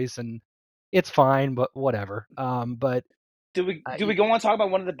everyone's voice, and it's fine, but whatever. But Do we go on to talk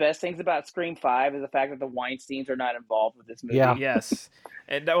about one of the best things about Scream 5 is the fact that the Weinsteins are not involved with this movie? Yeah. Yes.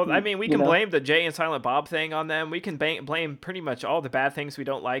 And I mean, we can blame the Jay and Silent Bob thing on them. We can blame pretty much all the bad things we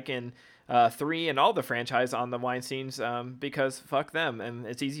don't like in 3 and all the franchise on the Weinsteins because fuck them. And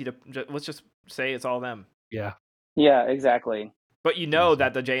it's easy to let's just say it's all them. Yeah. Yeah, exactly. But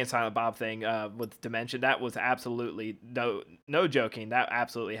that the Jay and Silent Bob thing with Dimension, that was absolutely no joking. That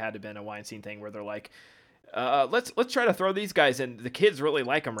absolutely had to have been a Weinstein thing where they're like, let's try to throw these guys in. The kids really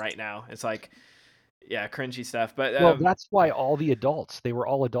like them right now. It's like, yeah, cringy stuff. But Well, that's why they were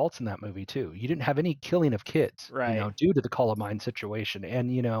all adults in that movie too. You didn't have any killing of kids, right. Due to the Columbine situation.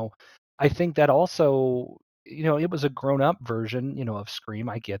 And I think that also, it was a grown-up version, of Scream.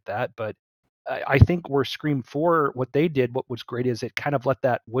 I get that, but I think where Scream 4, what they did, what was great is it kind of let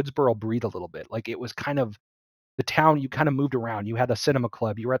that Woodsboro breathe a little bit. Like it was kind of the town, you kind of moved around. You had a cinema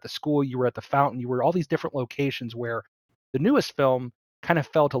club, you were at the school, you were at the fountain, you were all these different locations where the newest film kind of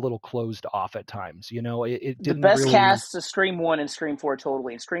felt a little closed off at times. It didn't. The best really... cast is Scream 1 and Scream 4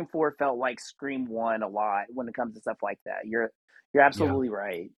 totally, and Scream 4 felt like Scream 1 a lot when it comes to stuff like that. You're absolutely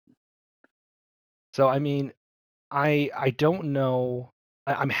right. So I mean, I don't know.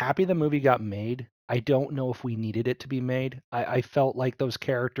 I'm happy the movie got made. I don't know if we needed it to be made. I felt like those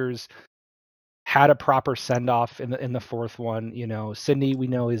characters had a proper send off in the 4th one. Sydney, we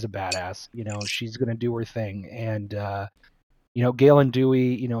know, is a badass. She's gonna do her thing, and Gale and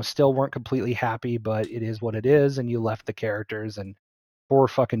Dewey, still weren't completely happy, but it is what it is, and you left the characters. And poor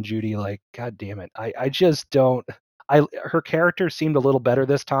fucking Judy, like, god damn it, I just don't. Her character seemed a little better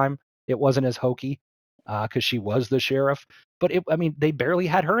this time. It wasn't as hokey. because she was the sheriff. But I mean, they barely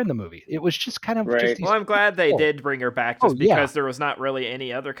had her in the movie. It was just kind of just Right. these. Well, I'm glad they Oh, did bring her back oh just yeah, because there was not really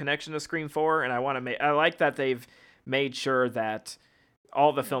any other connection to Scream 4, and I like that they've made sure that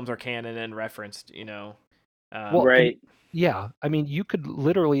all the films are canon and referenced, well, Right. yeah. I mean, you could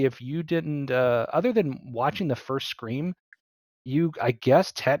literally, if you didn't, other than watching the first Scream, you, I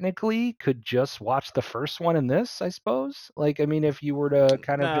guess, technically could just watch the first one in this, I suppose. Like, I mean, if you were to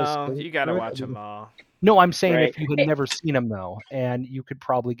kind of just No, go you gotta through it. I watch them mean, all. no, I'm saying Right. if you had never seen them though, and you could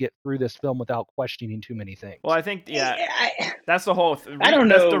probably get through this film without questioning too many things. Well, I think, yeah, I, that's the whole I don't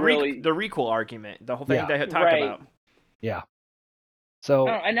that's know really. the requel argument, the whole thing Yeah. they talk Right. about. Yeah. I So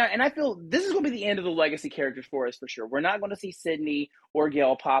don't, and I feel this is going to be the end of the legacy characters for us for sure. We're not going to see Sydney or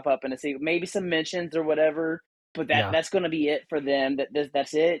Gail pop up and see maybe some mentions or whatever, but yeah, that's going to be it for them.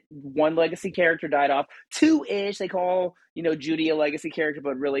 That's it. One legacy character died off. Two-ish they call Judy a legacy character,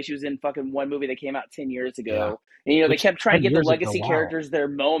 but really she was in fucking one movie that came out 10 years ago. And they which kept trying to 10 give the years ago, legacy wow. characters their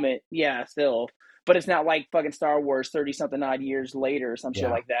moment. Yeah, still, but it's not like fucking Star Wars 30-something odd years later or some shit Yeah.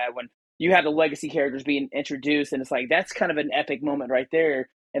 like that when you have the legacy characters being introduced, and it's like that's kind of an epic moment right there.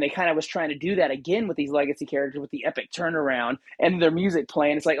 And they kind of was trying to do that again with these legacy characters with the epic turnaround and their music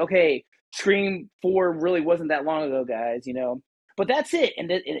playing. It's like, okay, Scream 4 really wasn't that long ago, guys, But that's it. And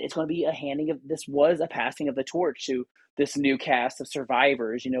it's going to be a handing of, this was a passing of the torch to this new cast of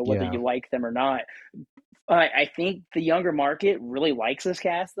survivors, whether Yeah. you like them or not. I think the younger market really likes this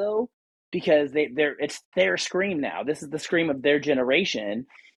cast, though, because it's their Scream now. This is the Scream of their generation.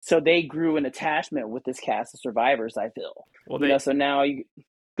 So they grew an attachment with this cast of survivors, I feel. Well, So now you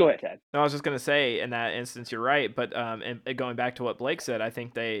go ahead, Ted. No, I was just gonna say, in that instance, you're right. But and going back to what Blake said, I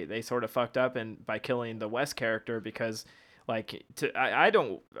think they sort of fucked up by killing the West character because, like, I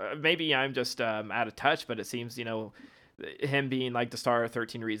don't. Maybe I'm just out of touch, but it seems him being like the star of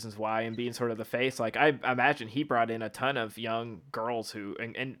 13 Reasons Why and being sort of the face. Like, I imagine he brought in a ton of young girls who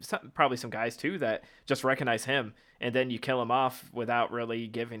and probably some guys too that just recognize him, and then you kill him off without really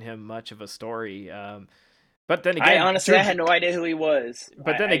giving him much of a story. But then again, I had no idea who he was.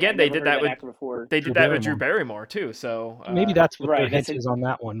 But then again, they did that with Drew Barrymore too. So maybe that's what their right, hint is on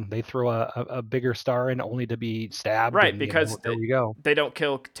that one. They throw a bigger star in only to be stabbed. right, and, because there we go. they don't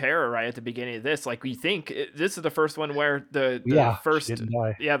kill Tara right at the beginning of this. Like, we think this is the first one where the Yeah, she first didn't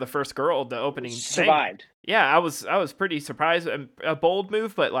die. the first girl, the opening survived. Yeah, I was pretty surprised. A bold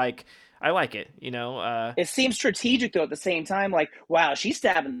move, but like, I like it. It seems strategic though at the same time. Like, wow, she's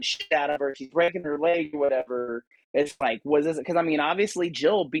stabbing the shit out of her. She's breaking her leg or whatever. It's like, was this? Because I mean, obviously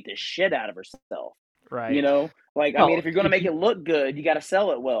Jill beat the shit out of herself. Right. Like, I mean, if you're going to make it look good, you got to sell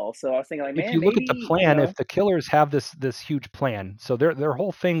it well. So I was thinking, like, man, if you look at the plan, maybe, if the killers have this huge plan, so their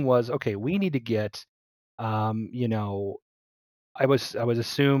whole thing was, okay, we need to get, I was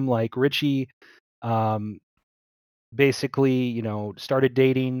assume like Richie, basically, started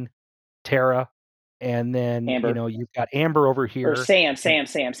dating Tara, and then Amber. you've got Amber over here. Or Sam.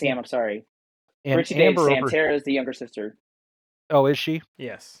 I'm sorry. And Richie dated Amber Sam. Tara is the younger sister. Oh, is she?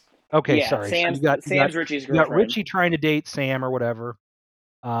 Yes. Okay, Yeah, sorry. Sam's Richie's You got girlfriend. Richie trying to date Sam or whatever.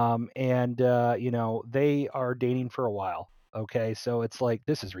 And they are dating for a while. Okay, so it's like,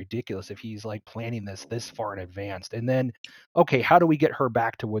 this is ridiculous if he's like planning this far in advance. And then, okay, how do we get her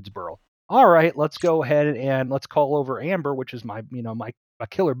back to Woodsboro? All right, let's go ahead and let's call over Amber, which is my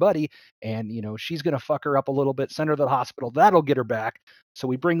killer buddy, and she's gonna fuck her up a little bit, send her to the hospital. That'll get her back. So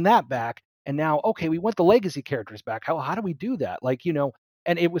we bring that back, and now, okay, we want the legacy characters back. How do we do that? Like,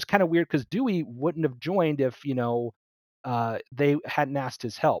 and it was kind of weird because Dewey wouldn't have joined if they hadn't asked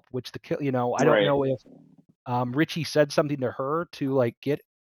his help. Which I don't know if Richie said something to her to like get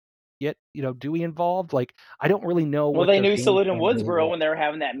Dewey involved. Like, I don't really know. Well, they knew he still lived in Woodsboro when they were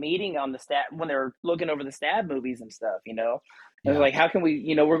having that meeting on the when they were looking over the stab movies and stuff. And like, how can we?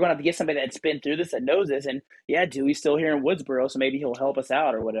 We're going to have to get somebody that's been through this, that knows this, and yeah, Dewey's still here in Woodsboro, so maybe he'll help us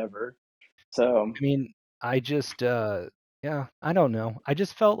out or whatever. So I mean, I just I don't know. I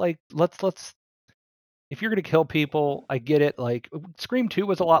just felt like let's. If you're gonna kill people, I get it. Like, Scream 2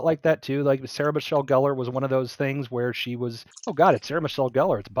 was a lot like that too. Like, Sarah Michelle Gellar was one of those things where she was, oh god, it's Sarah Michelle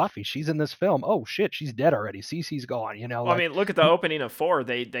Gellar, it's Buffy, she's in this film. Oh shit, she's dead already. Cece's gone. Well, I mean, look at the opening of 4.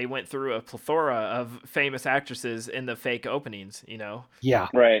 They went through a plethora of famous actresses in the fake openings. Yeah.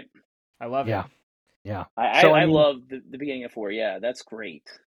 Right. I love it. Yeah. I love the beginning of 4. Yeah, that's great.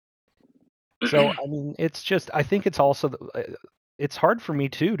 So I mean, it's just, I think it's also it's hard for me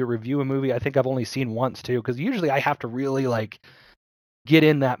too to review a movie I think I've only seen once too, because usually I have to really like get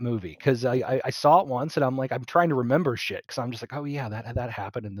in that movie because I saw it once and I'm like, I'm trying to remember shit because I'm just like, oh yeah, that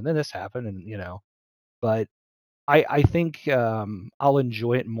happened and then this happened, and but I think I'll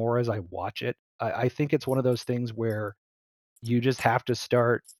enjoy it more as I watch it. I think it's one of those things where you just have to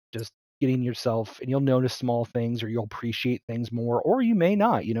start just getting yourself, and you'll notice small things, or you'll appreciate things more, or you may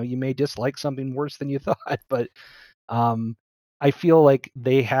not. You may dislike something worse than you thought. But I feel like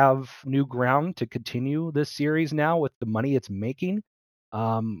they have new ground to continue this series now with the money it's making,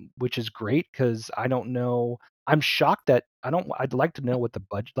 which is great, because I don't know. I'm shocked that I'd like to know what the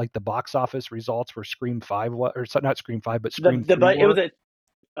budget, like the box office results for Scream 5, not Scream 5, but Scream 3 It was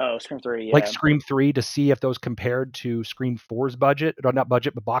were. Scream 3, Like yeah. Scream 3, to see if those compared to Scream 4's budget, or not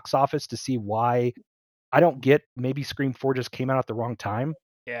budget, but box office, to see why. I don't get, maybe Scream 4 just came out at the wrong time.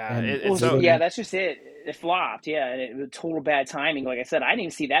 Yeah, And it's Well, so maybe- yeah, that's just it. It flopped, yeah, and it was total bad timing. Like I said, I didn't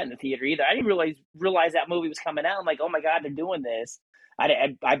even see that in the theater either. I didn't realize that movie was coming out. I'm like, oh my god, they're doing this.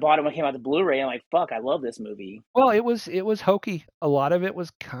 I bought it when it came out to Blu-ray. I'm like, fuck, I love this movie. Well, it was hokey. A lot of it was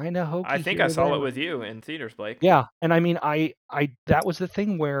kind of hokey. I think here I or saw there. it with you in theaters, Blake. Yeah, and I mean, I that was the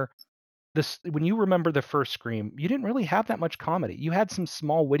thing where when you remember the first Scream, you didn't really have that much comedy. You had some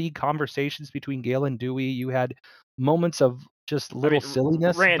small witty conversations between Gale and Dewey. You had moments of just little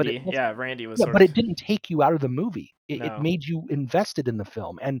silliness. Randy, but Randy was. but it didn't take you out of the movie. It No. made you invested in the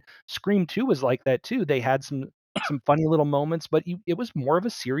film. And Scream 2 was like that too. They had some funny little moments, but it was more of a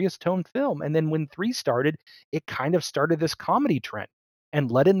serious tone film. And then when 3 started, it kind of started this comedy trend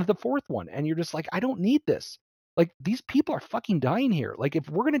and led into the 4th one. And you're just like, I don't need this. Like, these people are fucking dying here. Like, if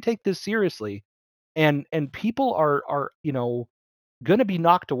we're going to take this seriously, and people are going to be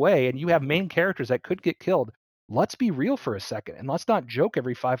knocked away, and you have main characters that could get killed, let's be real for a second, and let's not joke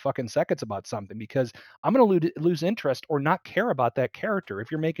every 5 fucking seconds about something, because I'm going to lose interest or not care about that character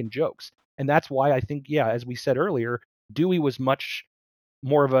if you're making jokes. And that's why I think, yeah, as we said earlier, Dewey was much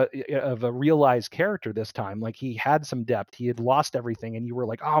more of a realized character this time. Like, he had some depth. He had lost everything, and you were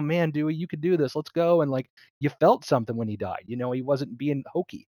like, oh man, Dewey, you could do this, let's go. And like, you felt something when he died. He wasn't being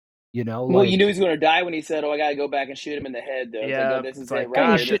hokey. Well, you knew he was going to die when he said, "Oh, I got to go back and shoot him in the head." Though, Yeah, this is like, it, God,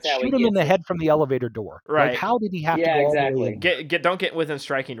 right? shoot him in the head from the elevator door. Right. Like, how did he have to go all the way in? Don't get within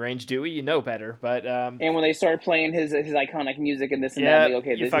striking range, Dewey. You know better. But and when they started playing his iconic music and this and yeah, that, like,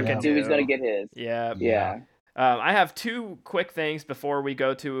 okay, you this fucking is Dewey's do. going to get his. Yeah. I have 2 quick things before we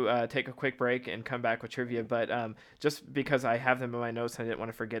go to take a quick break and come back with trivia. But just because I have them in my notes, I didn't want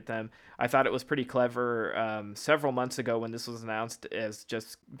to forget them. I thought it was pretty clever. Several months ago, when this was announced as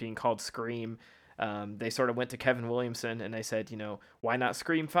just being called Scream, they sort of went to Kevin Williamson and they said, why not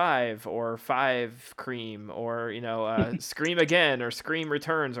Scream 5 or 5 Cream, or Scream Again or Scream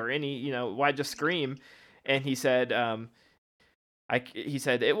Returns, or any, why just Scream? And he said, he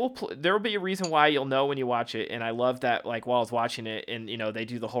said there will be a reason why you'll know when you watch it. And I love that, like, while I was watching it, and they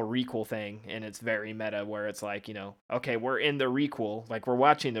do the whole requel thing, and it's very meta, where it's like, okay, we're in the requel, like we're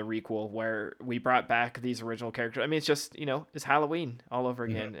watching the requel where we brought back these original characters. I mean, it's just it's Halloween all over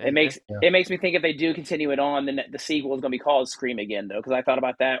again. It makes me think, if they do continue it on, then the sequel is going to be called Scream Again, though, because I thought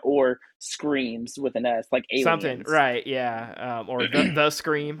about that, or Screams with an S, like Aliens. Something, right? Yeah, or the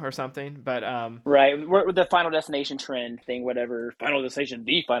Scream or something. But right, we're the Final Destination trend thing, whatever. Final Destination,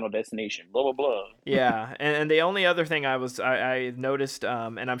 the Final Destination, blah blah blah. Yeah, and the only other thing I noticed,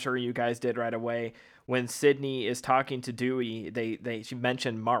 and I'm sure you guys did right away, when Sydney is talking to Dewey, she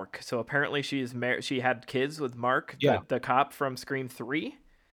mentioned Mark. So apparently she had kids with Mark, the cop from Scream 3.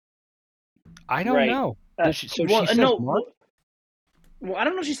 I don't know. She says Mark? Well, I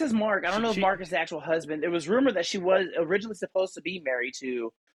don't know if she says Mark. I don't know if Mark is the actual husband. It was rumored that she was originally supposed to be married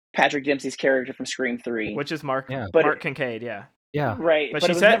to Patrick Dempsey's character from Scream 3. Which is Mark, yeah. Mark Kincaid, yeah. Yeah. Right, but it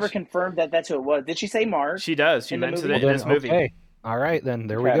was never confirmed that that's who it was. Did she say Mark? She does. She mentioned it in this movie. Okay. All right, then.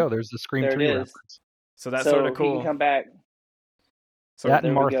 There we go. There's the Scream 3 reference. So that's sort of cool. He can come back. So that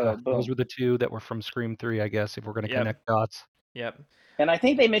and Martha, those were the 2 that were from Scream 3, I guess, if we're going to connect dots. Yep. And I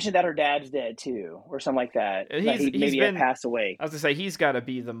think they mentioned that her dad's dead too, or something like that. He had passed away. I was gonna say, he's got to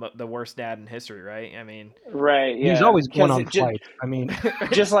be the worst dad in history, right? I mean, right? Yeah. He's always going on flight. I mean,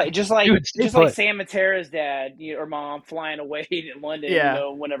 just like Dude, like Sam Matera's dad or mom flying away to London. Yeah.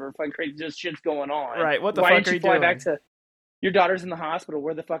 Whenever fucking crazy just shit's going on. Right. What the Why fuck didn't are you you fly doing? back to your daughter's in the hospital?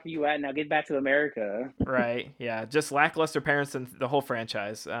 Where the fuck are you at now? Get back to America. Right. Yeah. Just lackluster parents in the whole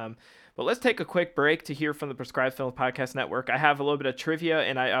franchise. But let's take a quick break to hear from the Prescribed Films Podcast Network. I have a little bit of trivia,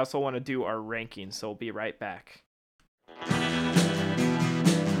 and I also want to do our rankings, so we'll be right back.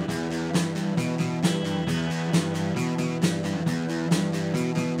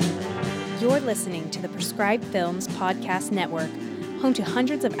 You're listening to the Prescribed Films Podcast Network, home to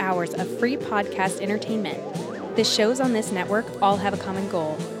hundreds of hours of free podcast entertainment. The shows on this network all have a common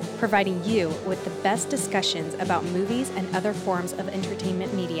goal: providing you with the best discussions about movies and other forms of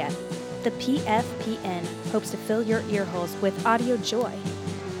entertainment media. The PFPN hopes to fill your earholes with audio joy.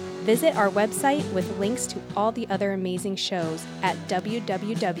 Visit our website with links to all the other amazing shows at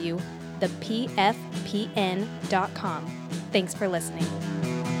www.thepffpn.com. Thanks for listening.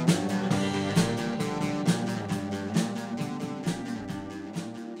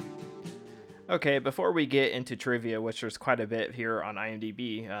 Okay, before we get into trivia, which there's quite a bit here on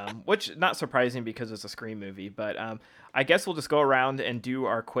IMDb, which not surprising because it's a Scream movie, but I guess we'll just go around and do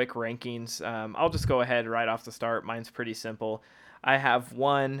our quick rankings. I'll just go ahead right off the start. Mine's pretty simple. I have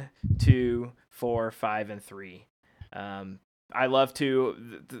 1, 2, 4, 5, and 3. I love to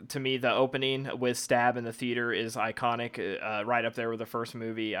me, the opening with Stab in the theater is iconic, right up there with the first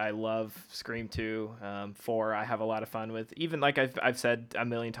movie. I love Scream 2. 4, I have a lot of fun with. Even like I've said a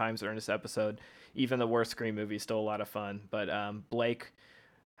million times during this episode, even the worst Scream movie is still a lot of fun. But Blake,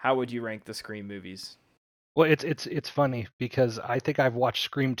 how would you rank the Scream movies? Well, it's funny because I think I've watched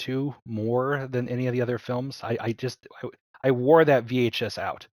Scream 2 more than any of the other films. I wore that VHS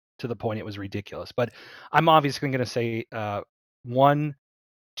out to the point it was ridiculous. But I'm obviously going to say 1,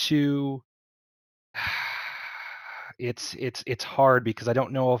 2. It's hard because I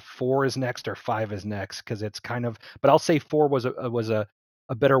don't know if 4 is next or 5 is next because it's kind of. But I'll say 4 was a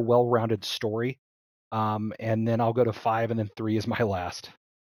better, well-rounded story, and then I'll go to 5, and then 3 is my last.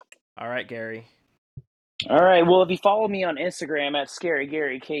 All right, Gary. All right. Well, if you follow me on Instagram at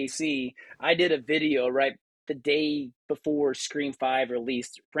ScaryGaryKC, I did a video right the day before Scream 5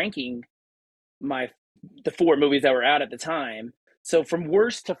 released, ranking the 4 movies that were out at the time. So from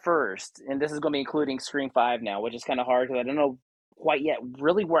worst to first, and this is going to be including Scream 5 now, which is kind of hard because I don't know quite yet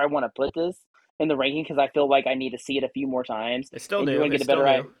really where I want to put this in the ranking because I feel like I need to see it a few more times. It's still and new. You're going to It's get a still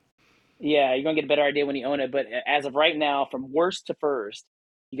better new. Yeah, you're going to get a better idea when you own it. But as of right now, from worst to first,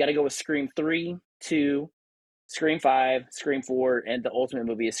 you got to go with Scream 3, 2, Scream 5, Scream 4, and the ultimate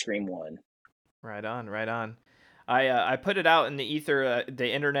movie is Scream 1. Right on, right on. I put it out in the ether,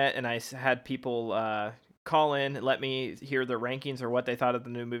 the internet, and I had people call in, let me hear their rankings or what they thought of the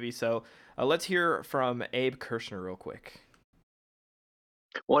new movie. So let's hear from Abe Kirshner real quick.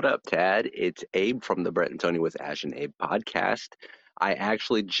 What up, Tad? It's Abe from the Brett and Tony with Ash and Abe podcast. I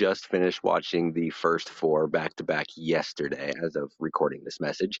actually just finished watching the first 4 back-to-back yesterday as of recording this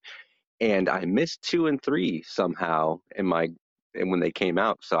message, and I missed 2 and 3 somehow when they came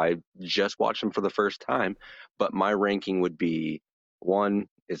out, so I just watched them for the first time. But my ranking would be 1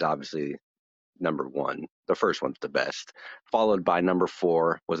 is obviously number 1. The first one's the best, followed by number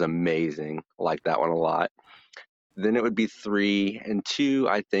 4 was amazing. I like that one a lot. Then it would be 3, and 2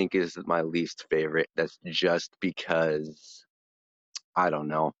 I think is my least favorite. That's just because, I don't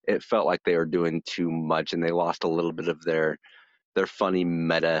know, it felt like they were doing too much and they lost a little bit of their funny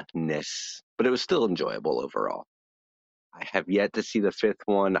meta-ness, but it was still enjoyable overall. I have yet to see the 5th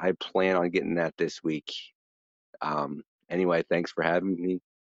one. I plan on getting that this week. Anyway, thanks for having me.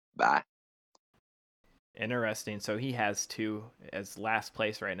 Bye. Interesting. So he has 2 as last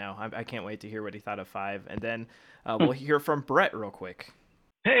place right now. I can't wait to hear what he thought of 5. And then we'll hear from Brett real quick.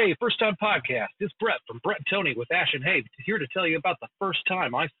 Hey, first time podcast. It's Brett from Brett and Tony with Ash and Abe, here to tell you about the first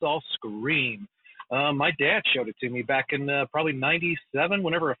time I saw Scream. My dad showed it to me back in probably 97,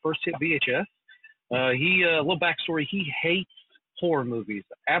 whenever it first hit VHS. A little backstory, he hates horror movies.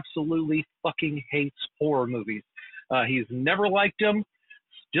 Absolutely fucking hates horror movies. He's never liked them,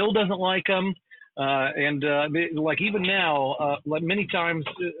 still doesn't like them. Like even now, like many times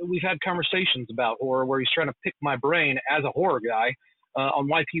we've had conversations about horror where he's trying to pick my brain as a horror guy on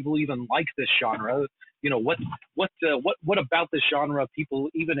why people even like this genre. You know, what about this genre people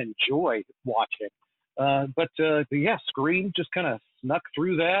even enjoy watching? But Scream just kind of snuck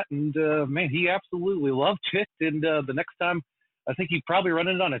through that, and man, he absolutely loved it. And the next time, I think he'd probably run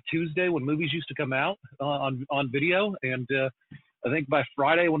it on a Tuesday when movies used to come out on video, and I think by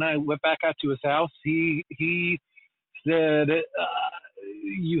Friday when I went back out to his house, he said,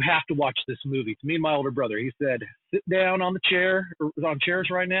 you have to watch this movie. To me and my older brother, he said, sit down on chairs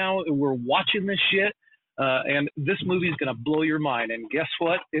right now. We're watching this shit. And this movie is going to blow your mind. And guess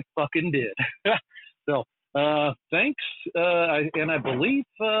what? It fucking did. So thanks. And I believe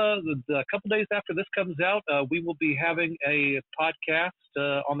a couple days after this comes out, we will be having a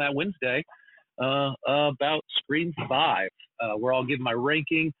podcast on that Wednesday about Scream 5, where I'll give my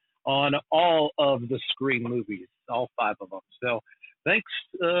ranking on all of the Scream movies, all 5 of them. So thanks,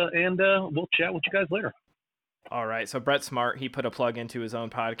 and we'll chat with you guys later. All right, so Brett Smart, he put a plug into his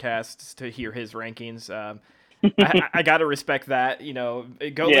own podcast to hear his rankings. I got to respect that. You know,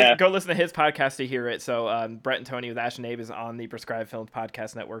 go listen to his podcast to hear it. So Brett and Tony with Ash and Abe is on the Prescribed Films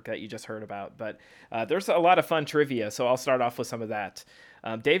podcast network that you just heard about. But there's a lot of fun trivia, so I'll start off with some of that.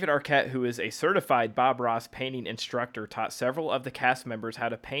 David Arquette, who is a certified Bob Ross painting instructor, taught several of the cast members how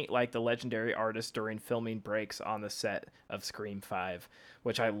to paint like the legendary artist during filming breaks on the set of Scream 5,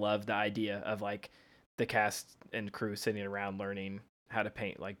 which I love the idea of, like, the cast and crew sitting around learning how to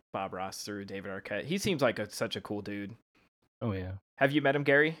paint like Bob Ross through David Arquette. He seems like such a cool dude. Oh, yeah. Have you met him,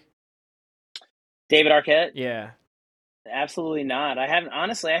 Gary? David Arquette? Yeah. Absolutely not. I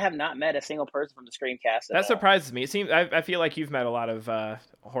have not met a single person from the Scream cast. That surprises me. It seems I feel like you've met a lot of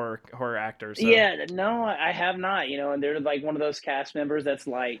horror actors. So. Yeah, no, I have not. You know, and they're like one of those cast members that's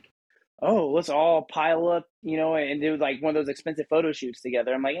like, oh, let's all pile up, you know, and do like one of those expensive photo shoots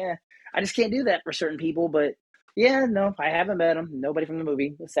together. I'm like, I just can't do that for certain people. But yeah, no, I haven't met them. Nobody from the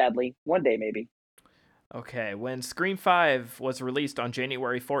movie, sadly. One day, maybe. Okay, when Scream 5 was released on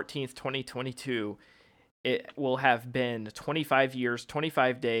January 14th, 2022, it will have been 25 years,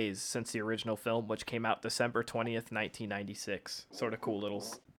 25 days since the original film, which came out December 20th, 1996. Sort of cool little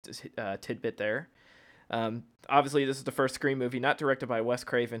tidbit there. Obviously, this is the first Scream movie not directed by Wes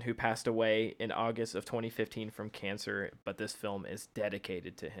Craven, who passed away in August of 2015 from cancer, but this film is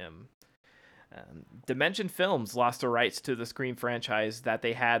dedicated to him. Dimension Films lost the rights to the Scream franchise that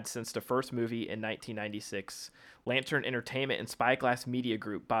they had since the first movie in 1996. Lantern Entertainment and Spyglass Media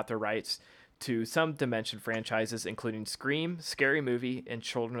Group bought the rights to some Dimension franchises, including Scream, Scary Movie, and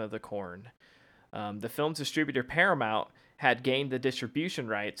Children of the Corn. The film's distributor Paramount had gained the distribution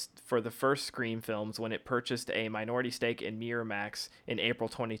rights for the first Scream films when it purchased a minority stake in Miramax in April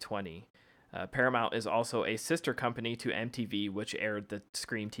 2020. Paramount is also a sister company to MTV, which aired the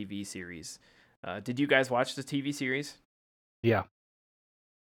Scream TV series. Did you guys watch the TV series? Yeah.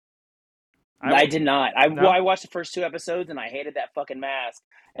 I did not. I watched the first 2 episodes and I hated that fucking mask.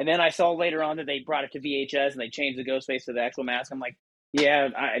 And then I saw later on that they brought it to VHS and they changed the ghost face to the actual mask. I'm like, yeah,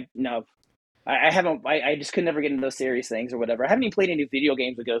 I haven't. I just could never get into those serious things or whatever. I haven't even played any video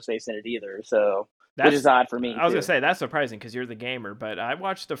games with Ghostface in it either, so which is odd for me. I was gonna say that's surprising because you're the gamer, but I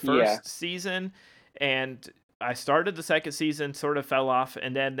watched the first season and I started the second season, sort of fell off,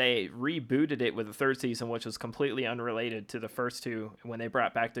 and then they rebooted it with the third season, which was completely unrelated to the first 2 when they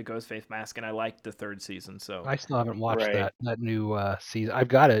brought back the Ghostface mask, and I liked the third season. So I still haven't watched that new season. I've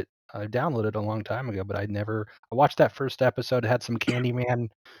got it. I downloaded it a long time ago, but I watched that first episode. It had some Candyman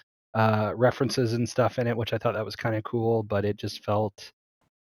references and stuff in it, which I thought that was kind of cool, but it just felt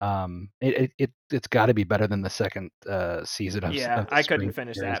it's got to be better than the second season of I couldn't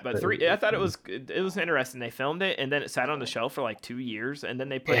finish that, but 3 I thought it was interesting. They filmed it and then it sat on the shelf for like 2 years, and then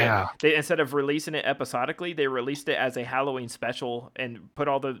they put it, instead of releasing it episodically, they released it as a Halloween special and put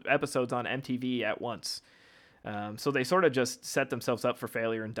all the episodes on MTV at once. So they sort of just set themselves up for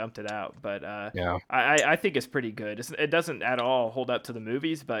failure and dumped it out. But I think it's pretty good. It doesn't at all hold up to the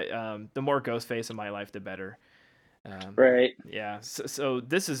movies, but the more Ghostface in my life, the better. Right. Yeah. So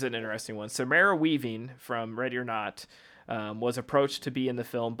this is an interesting one. Samara Weaving from Ready or Not was approached to be in the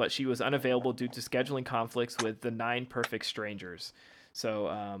film, but she was unavailable due to scheduling conflicts with the 9 Perfect Strangers.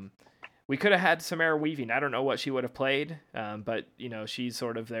 So we could have had Samara Weaving. I don't know what she would have played, but you know, she's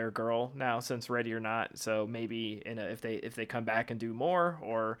sort of their girl now since Ready or Not. So maybe if they come back and do more,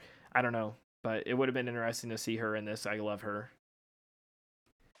 or I don't know, but it would have been interesting to see her in this. I love her.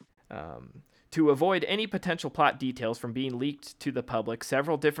 To avoid any potential plot details from being leaked to the public,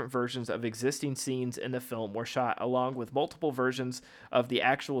 several different versions of existing scenes in the film were shot, along with multiple versions of the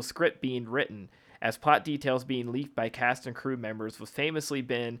actual script being written, as plot details being leaked by cast and crew members was famously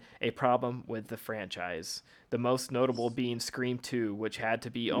been a problem with the franchise. The most notable being Scream 2, which had to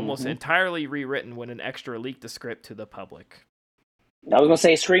be almost entirely rewritten when an extra leaked the script to the public. I was gonna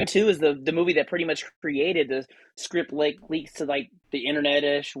say Scream 2 is the movie that pretty much created the script leaks to like the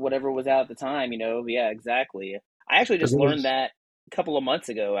internet-ish, whatever was out at the time, you know. Yeah, exactly. I actually just learned that a couple of months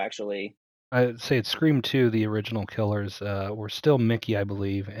ago, actually. I'd say it's Scream 2, the original killers were still Mickey, I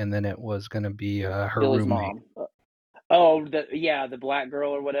believe, and then it was gonna be her Billy's roommate. mom. Oh, the black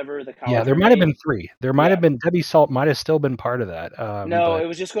girl or whatever, the college Yeah, there might have been 3. There might have been Debbie Salt might have still been part of that. No, it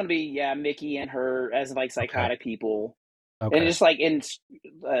was just going to be Mickey and her as like psychotic people. Okay. And just like in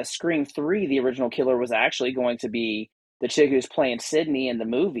Scream 3, the original killer was actually going to be the chick who's playing Sydney in the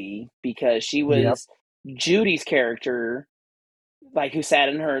movie, because she was Judy's character, like who sat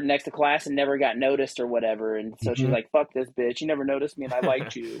in her next to class and never got noticed or whatever. And so she's like, fuck this bitch. You never noticed me and I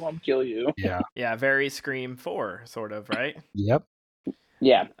liked you. I'm going to kill you. Yeah, very Scream 4, sort of, right? Yep.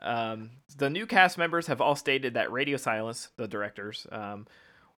 Yeah. The new cast members have all stated that radio silence, the directors,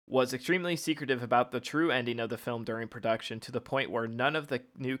 was extremely secretive about the true ending of the film during production, to the point where none of the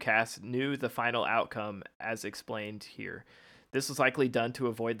new cast knew the final outcome, as explained here. This was likely done to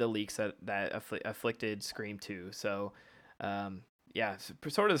avoid the leaks that afflicted Scream 2. So, yeah,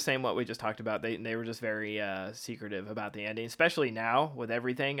 sort of the same what we just talked about. They were just very secretive about the ending, especially now with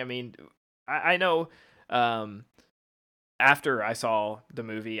everything. I mean, I know after I saw the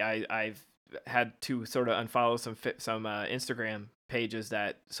movie, I've had to sort of unfollow some Instagram pages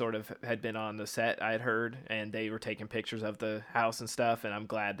that sort of had been on the set, I had heard, and they were taking pictures of the house and stuff, and I'm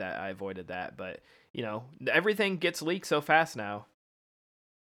glad that I avoided that. But, you know, everything gets leaked so fast now.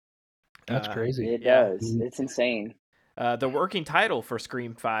 That's crazy. It does. It's insane. The working title for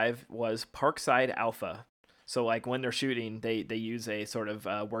Scream 5 was Parkside Alpha. So, like, when they're shooting, they use a sort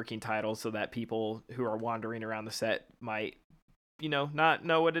of working title so that people who are wandering around the set might, you know, not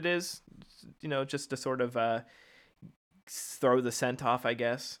know what it is, you know, just to sort of throw the scent off, I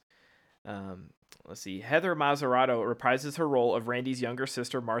guess. Let's see. Heather Mazzarato reprises her role of Randy's younger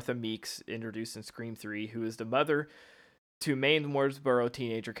sister, Martha Meeks, introduced in Scream 3, who is the mother to main Woodsboro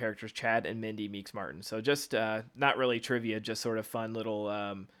teenager characters Chad and Mindy Meeks Martin. So just not really trivia, just sort of fun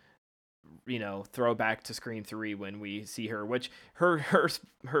little, you know, throwback to Scream 3 when we see her, which her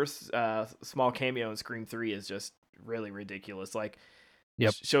small cameo in Scream 3 is just really ridiculous. Like,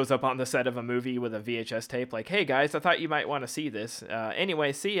 shows up on the set of a movie with a VHS tape, like, "Hey guys, I thought you might want to see this.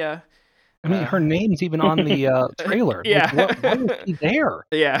 Anyway, see ya." I mean, her name's even on the trailer. Yeah, like, what was she there?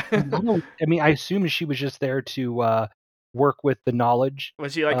 Yeah. I mean, I assume she was just there to work with the knowledge.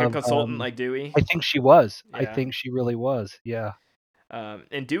 Was she like a consultant, like Dewey? I think she was. Yeah. I think she really was. Yeah.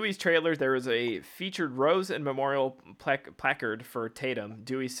 In Dewey's trailer, there was a featured rose and memorial placard for Tatum,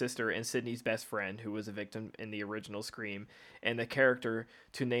 Dewey's sister and Sidney's best friend, who was a victim in the original Scream, and the character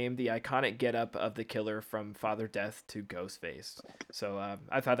to name the iconic getup of the killer from Father Death to Ghostface. So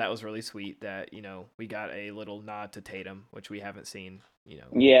I thought that was really sweet that, you know, we got a little nod to Tatum, which we haven't seen, you know.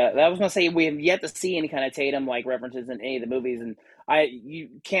 Yeah, I was gonna say we have yet to see any kind of Tatum like references in any of the movies, and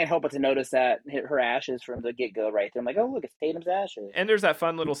you can't help but to notice that her ashes from the get go right there. I'm like, oh look, it's Tatum's ashes. And there's that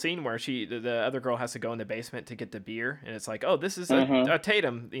fun little scene where the other girl has to go in the basement to get the beer, and it's like, oh, this is a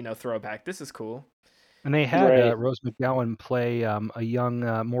Tatum, you know, throwback. This is cool. And they had Rose McGowan play a young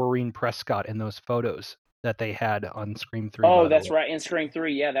Maureen Prescott in those photos that they had on Scream 3. Oh, that's right, in Scream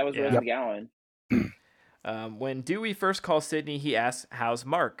 3, yeah, that was Rose McGowan. When Dewey first calls Sidney, he asks, "How's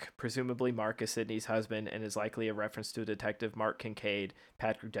Mark?" Presumably Mark is Sidney's husband and is likely a reference to Detective Mark Kincaid,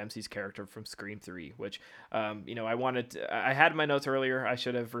 Patrick Dempsey's character from Scream 3, which, you know, I had in my notes earlier. I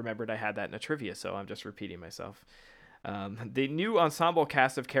should have remembered I had that in a trivia, so I'm just repeating myself. The new ensemble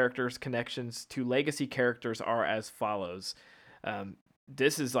cast of characters' connections to legacy characters are as follows.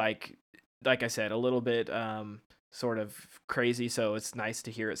 This is like I said, a little bit sort of crazy, so it's nice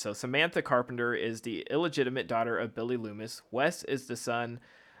to hear it. So Samantha Carpenter is the illegitimate daughter of Billy Loomis. Wes is the son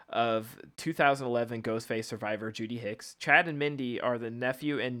of 2011 Ghostface survivor Judy Hicks. Chad and Mindy are the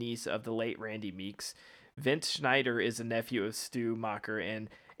nephew and niece of the late Randy Meeks. Vince Schneider is a nephew of Stu Macher, and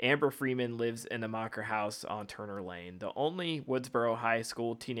Amber Freeman lives in the Macher house on Turner Lane. The only Woodsboro High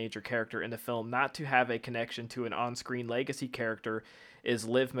School teenager character in the film not to have a connection to an on-screen legacy character is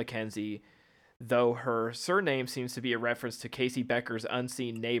Liv McKenzie, though her surname seems to be a reference to Casey Becker's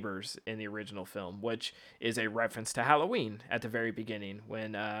Unseen Neighbors in the original film, which is a reference to Halloween at the very beginning.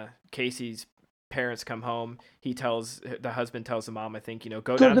 When Casey's parents come home, the husband tells the mom, I think, you know,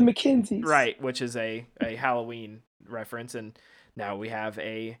 go down to the McKenzies. Right, which is a Halloween reference, and now we have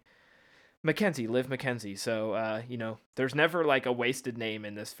a McKenzie, Liv McKenzie. So, you know, there's never like a wasted name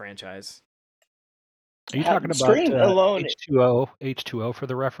in this franchise. Are you talking about H2O for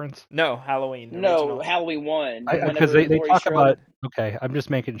the reference? No, Halloween. No, Halloween 1. Because they talk about. Okay, I'm just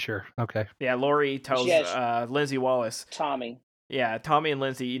making sure. Okay. Yeah, Laurie tells Lindsay Wallace. Tommy. Yeah, Tommy and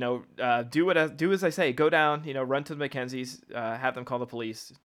Lindsay. You know, do as I say. Go down. You know, run to the McKenzies. Have them call the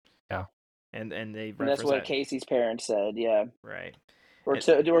police. Yeah. And they. And that's what Casey's parents said. Yeah. Right.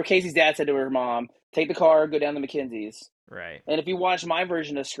 Or Casey's dad said to her mom, "Take the car, go down to McKenzie's." Right. And if you watch my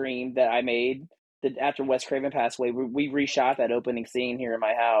version of Scream that I made. After Wes Craven passed away, we reshot that opening scene here in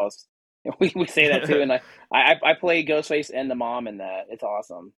my house. We say that too, and I play Ghostface and the mom in that. It's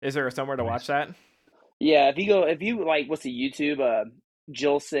awesome. Is there somewhere to watch that? Yeah, if you like, what's the YouTube?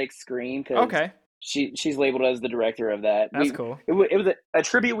 Jill 6 Scream. Okay. She's labeled as the director of that. That's cool. It was a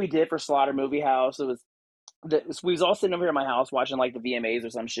tribute we did for Slaughter Movie House. We was all sitting over here at my house watching like the VMAs or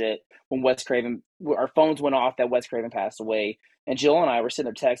some shit when Wes Craven, our phones went off that Wes Craven passed away, and Jill and I were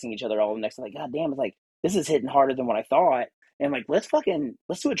sitting there texting each other all the next day, like, God damn, it's like this is hitting harder than what I thought. And I'm like, let's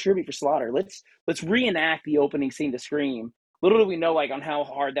do a tribute for Slaughter. Let's reenact the opening scene to Scream little did we know like on how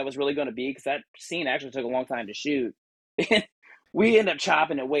hard that was really going to be, because that scene actually took a long time to shoot. And we ended up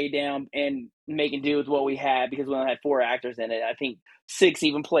chopping it way down and making do with what we had, because we only had 4 actors in it. I think 6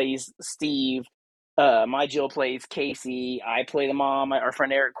 even plays Steve. My Jill plays Casey. I play the mom. Our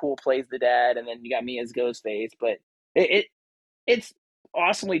friend Eric Cool plays the dad, and then you got me as Ghostface. But it's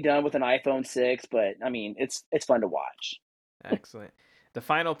awesomely done with an iPhone 6. But I mean, it's fun to watch. Excellent. The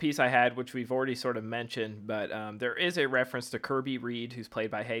final piece I had, which we've already sort of mentioned, but there is a reference to Kirby Reed, who's played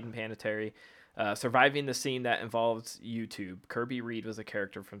by Hayden Panettiere, surviving the scene that involves YouTube. Kirby Reed was a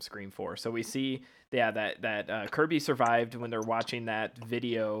character from Scream 4. So we see, that Kirby survived when they're watching that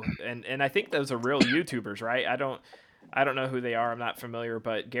video, and I think those are real YouTubers, right? I don't know who they are. I'm not familiar,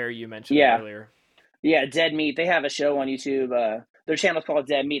 but Gary, you mentioned it earlier. Yeah, Dead Meat. They have a show on YouTube. Their channel's called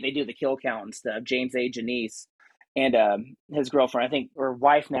Dead Meat. They do the kill count and stuff. James A. Janice and his girlfriend, I think, or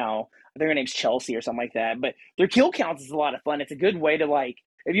wife now, I think her name's Chelsea or something like that. But their kill counts is a lot of fun. It's a good way to, like,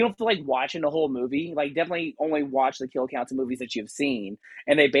 if you don't feel like watching the whole movie, like, definitely only watch the kill counts of movies that you've seen.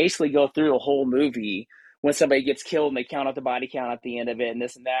 And they basically go through a whole movie when somebody gets killed, and they count out the body count at the end of it, and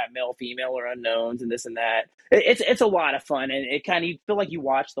this and that, male, female, or unknowns, and this and that. It's a lot of fun, and it kind of, you feel like you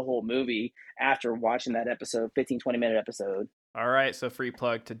watch the whole movie after watching that episode, 15, 20-minute episode. All right, so free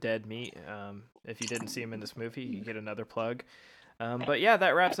plug to Dead Meat. If you didn't see him in this movie, you get another plug. But yeah,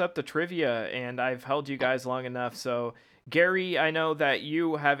 that wraps up the trivia, and I've held you guys long enough. So, Gary, I know that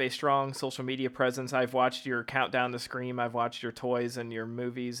you have a strong social media presence. I've watched your countdown to Scream. I've watched your toys and your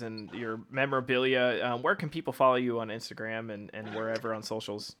movies and your memorabilia. Where can people follow you on Instagram and wherever on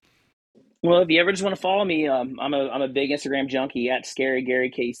socials? Well, if you ever just want to follow me, I'm a big Instagram junkie at Scary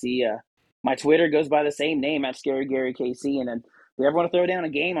Gary KC. My Twitter goes by the same name, at Scary Gary KC. And then if you ever want to throw down a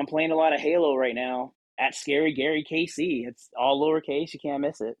game, I'm playing a lot of Halo right now at Scary Gary KC. It's all lowercase. You can't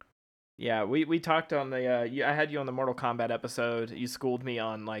miss it. Yeah, we talked on the I had you on the Mortal Kombat episode. You schooled me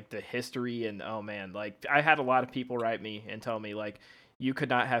on like the history, and oh man, like I had a lot of people write me and tell me like you could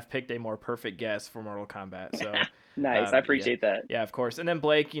not have picked a more perfect guest for Mortal Kombat. So nice, I appreciate that. Yeah, of course. And then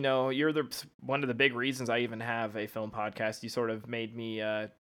Blake, you're one of the big reasons I even have a film podcast. You sort of made me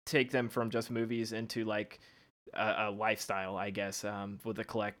take them from just movies into like a lifestyle, I guess, with the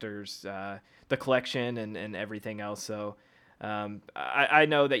collectors, the collection and everything else. So I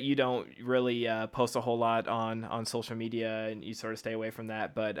know that you don't really post a whole lot on social media, and you sort of stay away from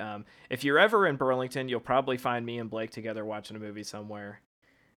that. But if you're ever in Burlington, you'll probably find me and Blake together watching a movie somewhere.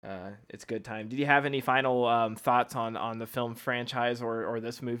 It's a good time. Did you have any final thoughts on the film franchise or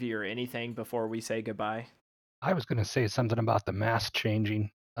this movie or anything before we say goodbye? I was going to say something about the mask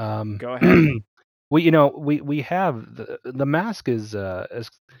changing. Go ahead. we have the mask is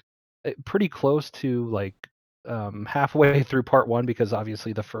pretty close to like halfway through part 1, because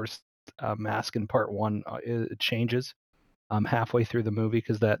obviously the first mask in part 1 it changes halfway through the movie,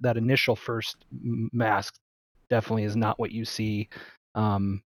 because that initial first mask definitely is not what you see.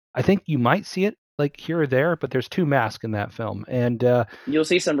 I think you might see it like here or there, but there's 2 masks in that film, and you'll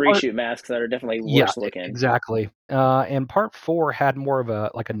see some reshoot masks that are definitely worse looking. Exactly. And part 4 had more of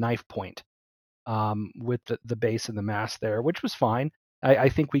a knife point with the base of the mask there, which was fine. I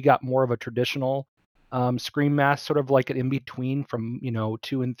think we got more of a traditional Scream mask, sort of like an in between from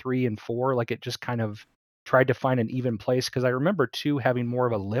 2 and 3 and 4. Like it just kind of tried to find an even place, because I remember 2 having more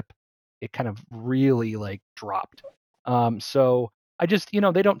of a lip. It kind of really like dropped. So I just,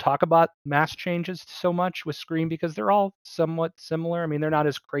 they don't talk about mask changes so much with Scream, because they're all somewhat similar. I mean, they're not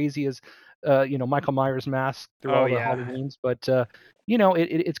as crazy as, Michael Myers mask through all the Halloweens, but,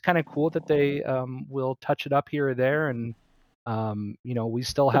 it's kind of cool that they will touch it up here or there. And, we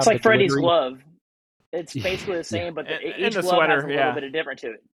still have. It's like Freddy's glove. It's basically the same, but each glove has a little bit of different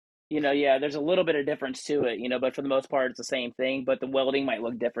to it. There's a little bit of difference to it, but for the most part, it's the same thing, but the welding might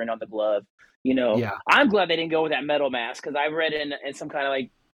look different on the glove, I'm glad they didn't go with that metal mask, because I read in some kind of like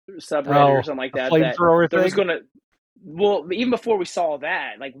subreddit or something like that, that there was going to, well, even before we saw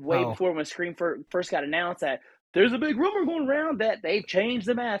that, like way before when Scream first got announced, that there's a big rumor going around that they've changed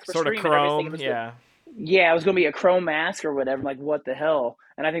the mask for sort Scream of chrome, Yeah, it was going to be a chrome mask or whatever. I'm like, what the hell?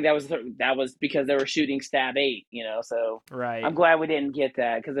 And I think that was because they were shooting Stab 8, so right. I'm glad we didn't get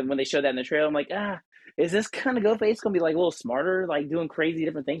that, because when they showed that in the trailer, I'm like, is this kind of Ghostface going to be like a little smarter, like doing crazy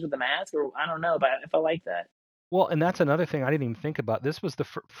different things with the mask? Or I don't know, but I like that. Well, and that's another thing I didn't even think about. This was the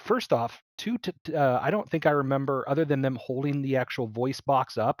first off, I don't think I remember, other than them holding the actual voice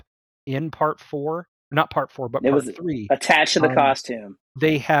box up in part 4, not part 4, but part 3. Attached to the costume.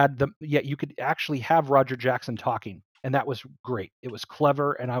 They had you could actually have Roger Jackson talking, and that was great. It was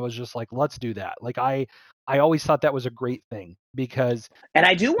clever, and I was just like, let's do that. Like I always thought that was a great thing, because. And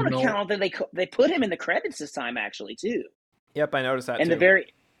I do want to count that they put him in the credits this time, actually, too. Yep, I noticed that And the too.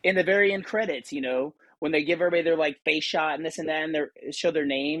 very end credits, when they give everybody their like face shot and this and that, and they show their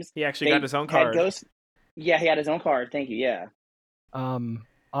names, He actually got they his own had card. Ghost. Yeah, he had his own card. Thank you. Yeah.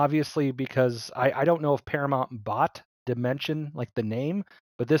 Obviously, because I don't know if Paramount bought Dimension, like the name,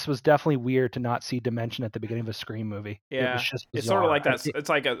 but this was definitely weird to not see Dimension at the beginning of a Scream movie. It was Yeah, just it's sort of bizarre. like that. It's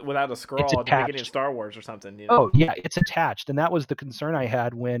like without a It's scroll at the beginning of attached. Star Wars or something. Oh yeah, it's attached, and that was the concern I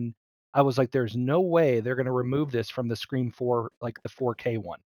had when I was like, "There's no way they're going to remove this from the Scream 4, like the 4K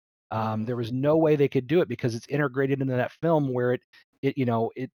one." There was no way they could do it because it's integrated into that film where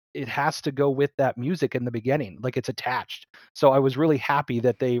it has to go with that music in the beginning, like it's attached. So I was really happy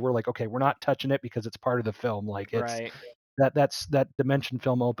that they were like, "Okay, we're not touching it because it's part of the film." Like Right. that Dimension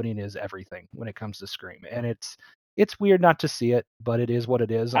film opening is everything when it comes to Scream, and it's weird not to see it, but it is what it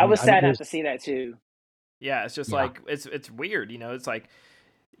is. I I mean, was I know sad not there's to see that too. Yeah, it's just Yeah. like it's weird, it's like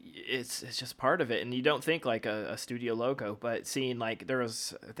it's just part of it, and you don't think like a studio logo, but seeing like there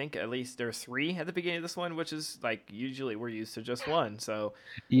was, I think at least there's 3 at the beginning of this one, which is like usually we're used to just one. So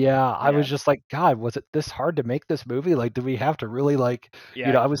Yeah, I was Yeah. just like, "God, was it this hard to make this movie? Like, do we have to really like,"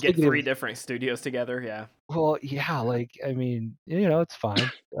 yeah, I was get thinking 3 of, different studios together. Yeah. well, yeah, like, I mean, it's fine.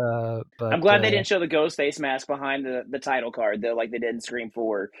 But I'm glad they didn't show the ghost face mask behind the title card though, like they did in Scream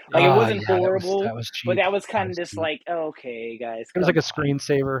 4. Like it wasn't yeah, that horrible, was but cheap. that was That kind of was just cheap. like, okay, guys, It was come like a on.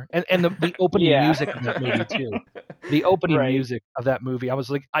 screensaver, and the opening Yeah. music of that movie too. The opening Right. music of that movie, I was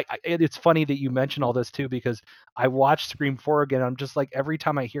like, it's funny that you mention all this too because I watched Scream 4 again. I'm just like, every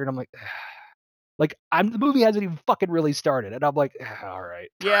time I hear it, I'm like, like the movie hasn't even fucking really started, and I'm like, all right.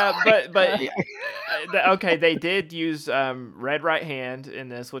 Yeah, but okay, they did use Red Right Hand in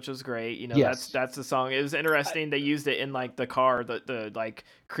this, which was great. Yes. That's the song. It was interesting. They used it in like the car, the like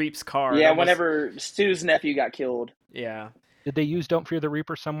Creep's car. It Yeah, almost, whenever Stu's nephew got killed. yeah. Did they use "Don't Fear the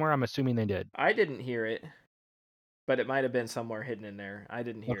Reaper" somewhere? I'm assuming they did. I didn't hear it, but it might have been somewhere hidden in there. I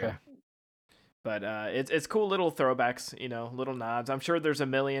didn't hear it. But it's cool little throwbacks, little nods. I'm sure there's a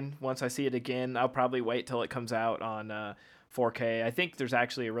million. Once I see it again, I'll probably wait till it comes out on 4K. I think there's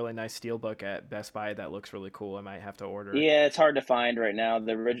actually a really nice steelbook at Best Buy that looks really cool. I might have to order. Yeah, it's hard to find right now.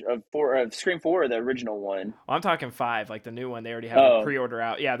 The original Scream 4, or the original one. Well, I'm talking 5, like the new one. They already have a Oh. pre-order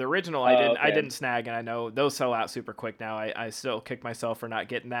out. Yeah, the original Oh, I okay. didn't snag, and I know those sell out super quick now. I still kick myself for not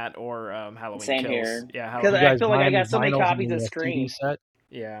getting that or Halloween Same Kills. here. Yeah, Because Halloween. I feel like I buying got so many vinyls and copies the of CD Scream. set?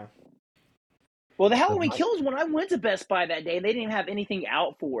 Yeah. Well, the Halloween Kills one, I went to Best Buy that day, and they didn't even have anything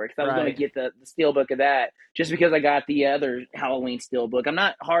out for it because I was going to Right. get the steelbook of that just because I got the other Halloween steelbook. I'm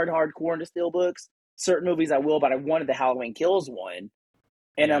not hardcore into steelbooks. Certain movies I will, but I wanted the Halloween Kills one.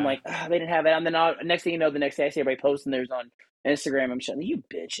 And I'm Yeah. like, they didn't have it. And then next thing you know, the next day I see everybody posting theirs on Instagram. I'm shutting you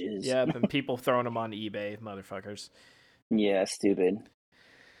bitches. Yep, and people throwing them on eBay, motherfuckers. Yeah, stupid.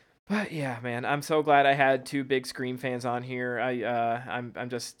 But yeah, man, I'm so glad I had 2 big Scream fans on here. I'm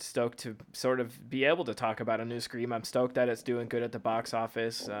just stoked to sort of be able to talk about a new Scream. I'm stoked that it's doing good at the box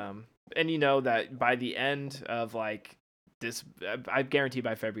office. And that by the end of like this, I guarantee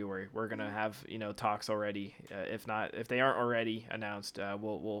by February we're gonna have talks already. If they aren't already announced,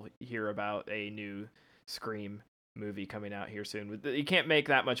 we'll hear about a new Scream movie coming out here soon. You can't make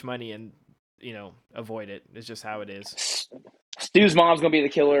that much money and avoid it. It's just how it is. Stu's mom's gonna be the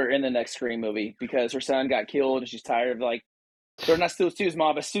killer in the next Scream movie because her son got killed and she's tired of or not Stu's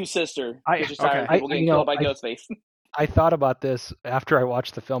mom, but Stu's sister. Because she's tired of people getting killed by Ghostface. I thought about this after I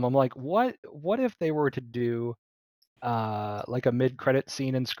watched the film. I'm like, what if they were to do like a mid-credit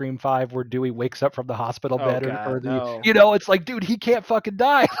scene in Scream 5 where Dewey wakes up from the hospital bed, no. It's like, dude, he can't fucking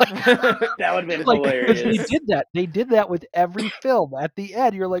die. That would have been hilarious. They did that with every film. At the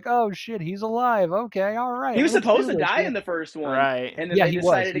end, you're like, oh shit, he's alive. Okay, all right. He was supposed to die in the first one, right? And then they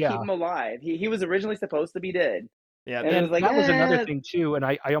decided to keep him alive. He was originally supposed to be dead. Yeah, and it was like, that was another thing too. And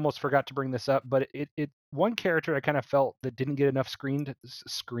I almost forgot to bring this up, but it one character I kind of felt that didn't get enough screen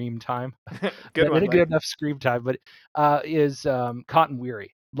time. Didn't get enough screen time, but is Cotton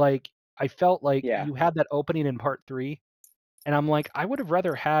Weary. Like I felt like you had that opening in part 3, and I'm like, I would have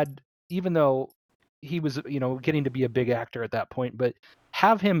rather had, even though he was getting to be a big actor at that point, but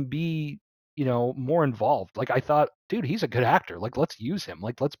have him be more involved. Like I thought, dude, he's a good actor. Like let's use him.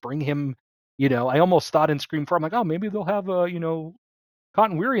 Like let's bring him. I almost thought in Scream 4, I'm like, oh, maybe they'll have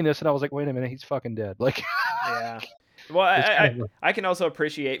Cotton Weary in this, and I was like, wait a minute, he's fucking dead. Like, yeah. Well, I can also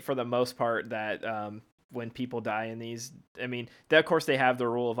appreciate for the most part that when people die in these, I mean, of course they have the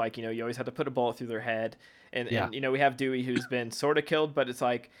rule of like, you always have to put a bullet through their head, and we have Dewey who's been sort of killed, but it's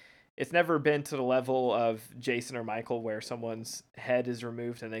like it's never been to the level of Jason or Michael where someone's head is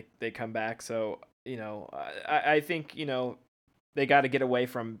removed and they come back. So I think they got to get away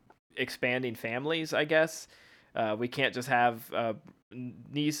from expanding families, I guess. We can't just have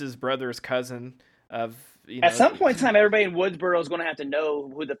niece's brother's cousin of, At some point in time, everybody in Woodsboro is going to have to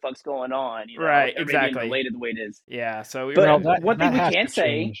know who the fuck's going on. You know? Right, Everybody being exactly. related the way it is. Yeah, so but one thing we has can to say,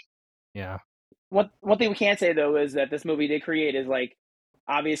 change. Yeah. One thing we can say though is that this movie did create is like,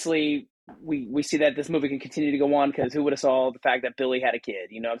 obviously we see that this movie can continue to go on because who would have saw the fact that Billy had a kid?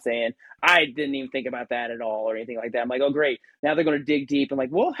 You know what I'm saying? I didn't even think about that at all or anything like that. I'm like, oh great, now they're going to dig deep and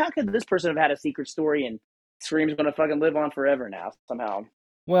like, well, how could this person have had a secret story and Scream's going to fucking live on forever now somehow?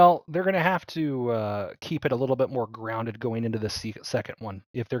 Well, they're going to have to keep it a little bit more grounded going into the second one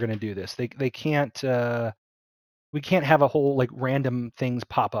if they're going to do this. They can't. We can't have a whole like random things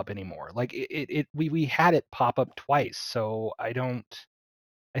pop up anymore. Like we had it pop up twice, so I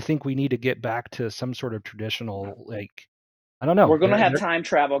think we need to get back to some sort of traditional, like, I don't know. We're gonna have time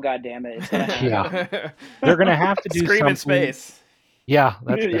travel. God damn it! It's gonna happen. Yeah, they're gonna have to do Scream in something. space. Yeah,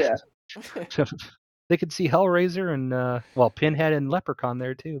 that's yeah. They could see Hellraiser and Pinhead and Leprechaun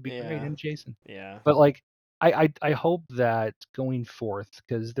there too. It'd be great, and Jason. Yeah. But like, I hope that going forth,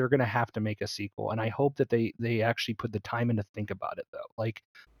 because they're gonna have to make a sequel, and I hope that they actually put the time in to think about it though. Like,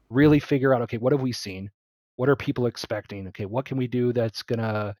 really figure out, okay, what have we seen? What are people expecting? Okay, what can we do that's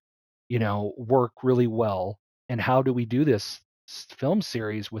gonna, work really well? And how do we do this film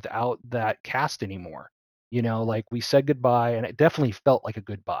series without that cast anymore? Like we said goodbye, and it definitely felt like a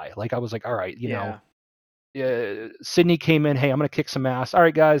goodbye. Like I was like, all right, Sydney came in, hey, I'm gonna kick some ass. All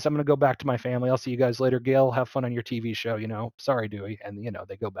right, guys, I'm gonna go back to my family. I'll see you guys later. Gail, have fun on your TV show. Sorry, Dewey, and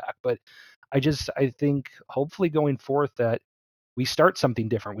they go back. But I think hopefully going forth that we start something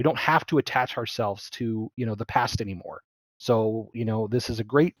different. We don't have to attach ourselves to the past anymore. So this is a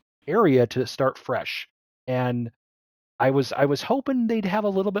great area to start fresh. And I was hoping they'd have a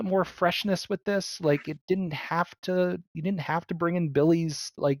little bit more freshness with this. Like you didn't have to bring in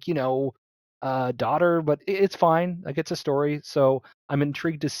Billy's daughter, but it's fine. Like it's a story. So I'm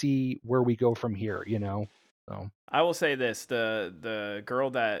intrigued to see where we go from here. So I will say this: the girl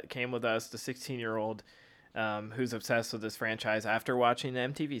that came with us, the 16-year-old, who's obsessed with this franchise after watching the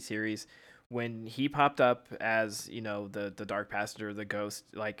MTV series, when he popped up as the Dark Passenger, the ghost,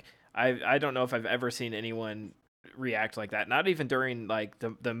 like I don't know if I've ever seen anyone react like that. Not even during like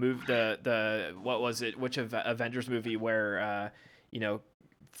the move the what was it? Which Avengers movie where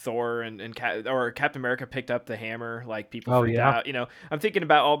Thor and Captain America picked up the hammer, like people freaked out. I'm thinking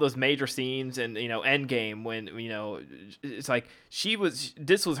about all those major scenes and Endgame when it's like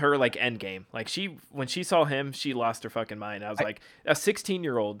this was her like Endgame. Like when she saw him, she lost her fucking mind. I was like, a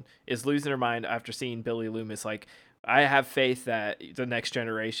 16-year-old is losing her mind after seeing Billy Loomis. Like I have faith that the next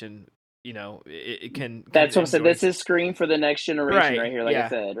generation, it can. That's what I said. This is Scream for the next generation right here. Like yeah. I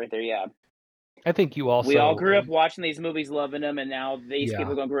said, right there. Yeah. I think we all grew up watching these movies, loving them, and now these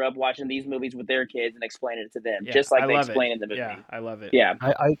people are going to grow up watching these movies with their kids and explaining it to them, just like they explain in the movie. Yeah, I love it. Yeah,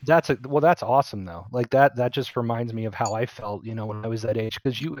 that's awesome though. Like that just reminds me of how I felt, when I was that age.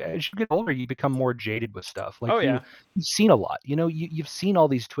 Because as you get older, you become more jaded with stuff. Like you've seen a lot. You've seen all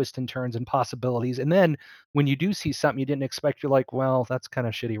these twists and turns and possibilities, and then when you do see something you didn't expect, you're like, well, that's kind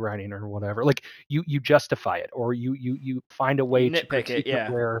of shitty writing or whatever. Like you justify it, or you find a way to nitpick it. Yeah.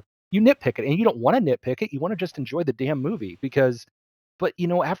 Where you nitpick it, and you don't want to nitpick it. You want to just enjoy the damn movie but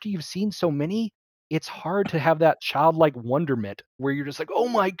after you've seen so many, it's hard to have that childlike wonderment where you're just like, oh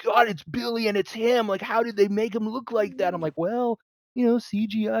my God, it's Billy and it's him. Like, how did they make him look like that? I'm like, well,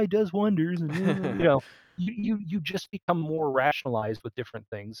 CGI does wonders. And, you just become more rationalized with different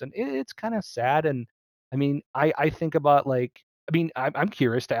things. And it's kind of sad. And I mean, I think about I'm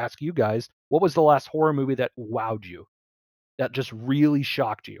curious to ask you guys, what was the last horror movie that wowed you? That just really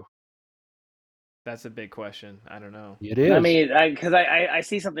shocked you? That's a big question. I don't know. It is. I mean, because I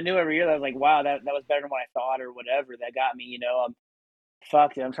see something new every year that I was like, wow, that was better than what I thought or whatever. That got me,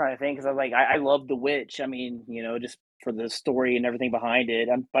 fucked it. I'm trying to think because I was like, I love The Witch. I mean, just for the story and everything behind it.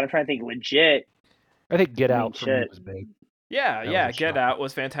 But I'm trying to think legit. I think Get Out for me was big. Yeah, Get Out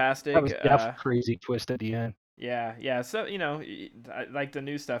was fantastic. That was a crazy twist at the end. Yeah. So like the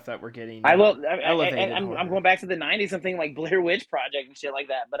new stuff that we're getting. I love. I'm going back to the '90s. Something like Blair Witch Project and shit like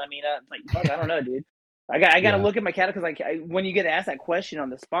that. But I mean, fuck, I don't know, dude. I got to look at my catalog because when you get asked that question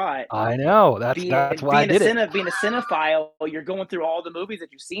on the spot, I know that's why I did it. Being a cinephile, you're going through all the movies that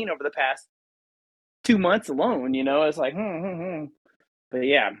you've seen over the past 2 months alone. It's like, But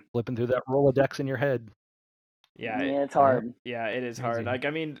yeah, flipping through that Rolodex in your head. Yeah, it's hard. Yeah, it is hard. Like, I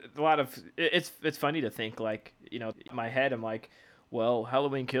mean, a lot of it's funny to think like, in my head, I'm like, well,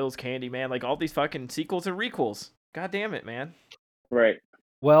 Halloween Kills, Candyman, like all these fucking sequels and requels. God damn it, man. Right.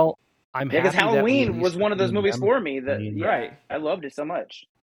 Well, I'm happy because Halloween was one of those movies for me that right. I loved it so much.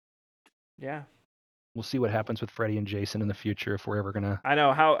 Yeah. We'll see what happens with Freddy and Jason in the future if we're ever gonna. I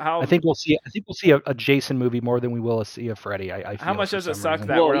know how. I think we'll see a Jason movie more than we will see a Freddy. I feel, how much does it suck reason.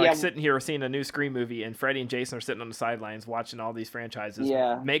 that we're like sitting here seeing a new Scream movie and Freddy and Jason are sitting on the sidelines watching all these franchises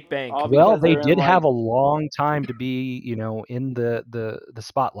make bank? Well, they did have a long time to be, in the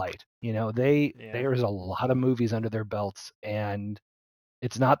spotlight. There's a lot of movies under their belts, and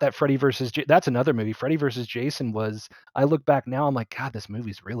it's not that Freddy versus that's another movie. Freddy versus Jason was. I look back now, I'm like, God, this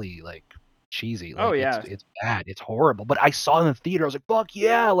movie's really like cheesy. Like, it's bad. It's horrible. But I saw it in the theater. I was like, fuck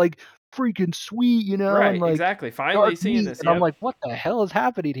yeah, like freaking sweet, Right, and, like, exactly. Finally seeing this. And I'm like, what the hell is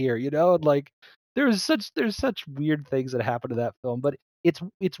happening here? And like, there's such weird things that happen to that film. But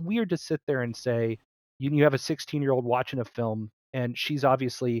it's weird to sit there and say you have a 16-year-old watching a film, and she's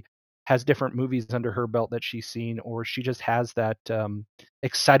obviously has different movies under her belt that she's seen, or she just has that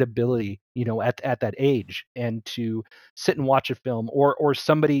excitability, at that age, and to sit and watch a film, or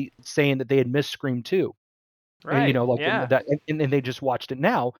somebody saying that they had missed Scream 2, right? And, that, and they just watched it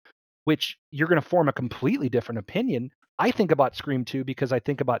now, which you're going to form a completely different opinion. I think about Scream 2 because I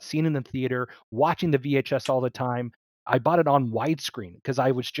think about seeing it in the theater, watching the VHS all the time. I bought it on widescreen because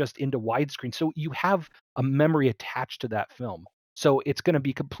I was just into widescreen. So you have a memory attached to that film. So it's going to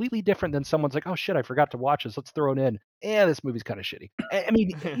be completely different than someone's like, oh shit, I forgot to watch this. Let's throw it in. This movie's kind of shitty. I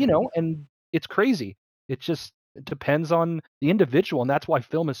mean, and it's crazy. It depends on the individual. And that's why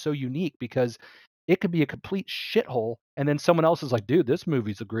film is so unique, because it could be a complete shithole. And then someone else is like, dude, this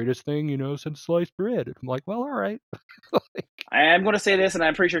movie's the greatest thing, since sliced bread. And I'm like, well, all right. I am going to say this, and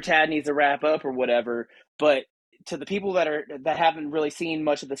I'm pretty sure Tad needs to wrap up or whatever, but to the people that haven't really seen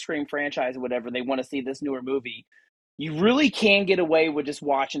much of the Scream franchise or whatever, they want to see this newer movie. You really can get away with just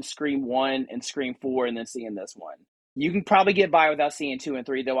watching Scream 1 and Scream 4 and then seeing this one. You can probably get by without seeing 2 and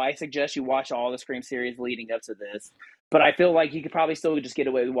 3, though I suggest you watch all the Scream series leading up to this. But I feel like you could probably still just get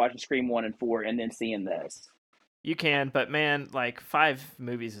away with watching Scream 1 and 4 and then seeing this. You can, but man, like 5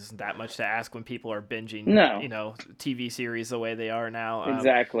 movies isn't that much to ask when people are binging, TV series the way they are now.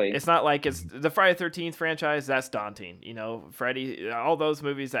 Exactly. It's not like it's the Friday the 13th franchise. That's daunting. Freddy, all those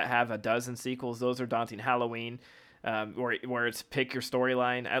movies that have a dozen sequels, those are daunting. Halloween. Where it's pick your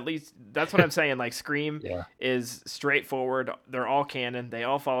storyline. At least that's what I'm saying. Like Scream is straightforward. They're all canon. They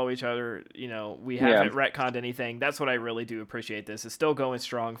all follow each other. We haven't retconned anything. That's what I really do appreciate. This is still going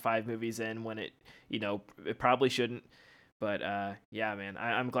strong 5 movies in when it probably shouldn't. But man,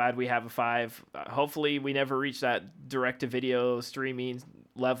 I'm glad we have a 5. Hopefully we never reach that direct-to-video streaming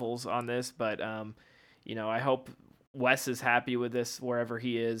levels on this. But I hope Wes is happy with this wherever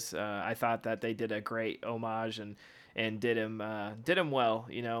he is. I thought that they did a great homage and did him well.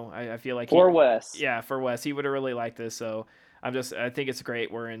 I feel like for Wes. Yeah, for Wes, he would have really liked this. So I think it's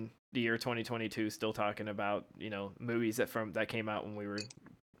great. We're in the year 2022, still talking about movies that came out when we were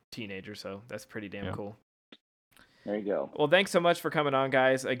teenagers. So that's pretty damn cool. There you go. Well, thanks so much for coming on,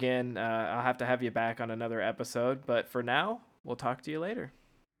 guys. Again, I'll have to have you back on another episode. But for now, we'll talk to you later.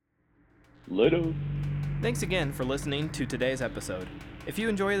 Later. Thanks again for listening to today's episode. If you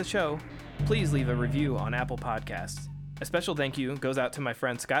enjoy the show, please leave a review on Apple Podcasts. A special thank you goes out to my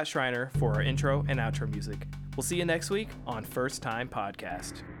friend Scott Schreiner for our intro and outro music. We'll see you next week on First Time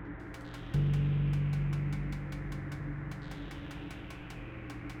Podcast.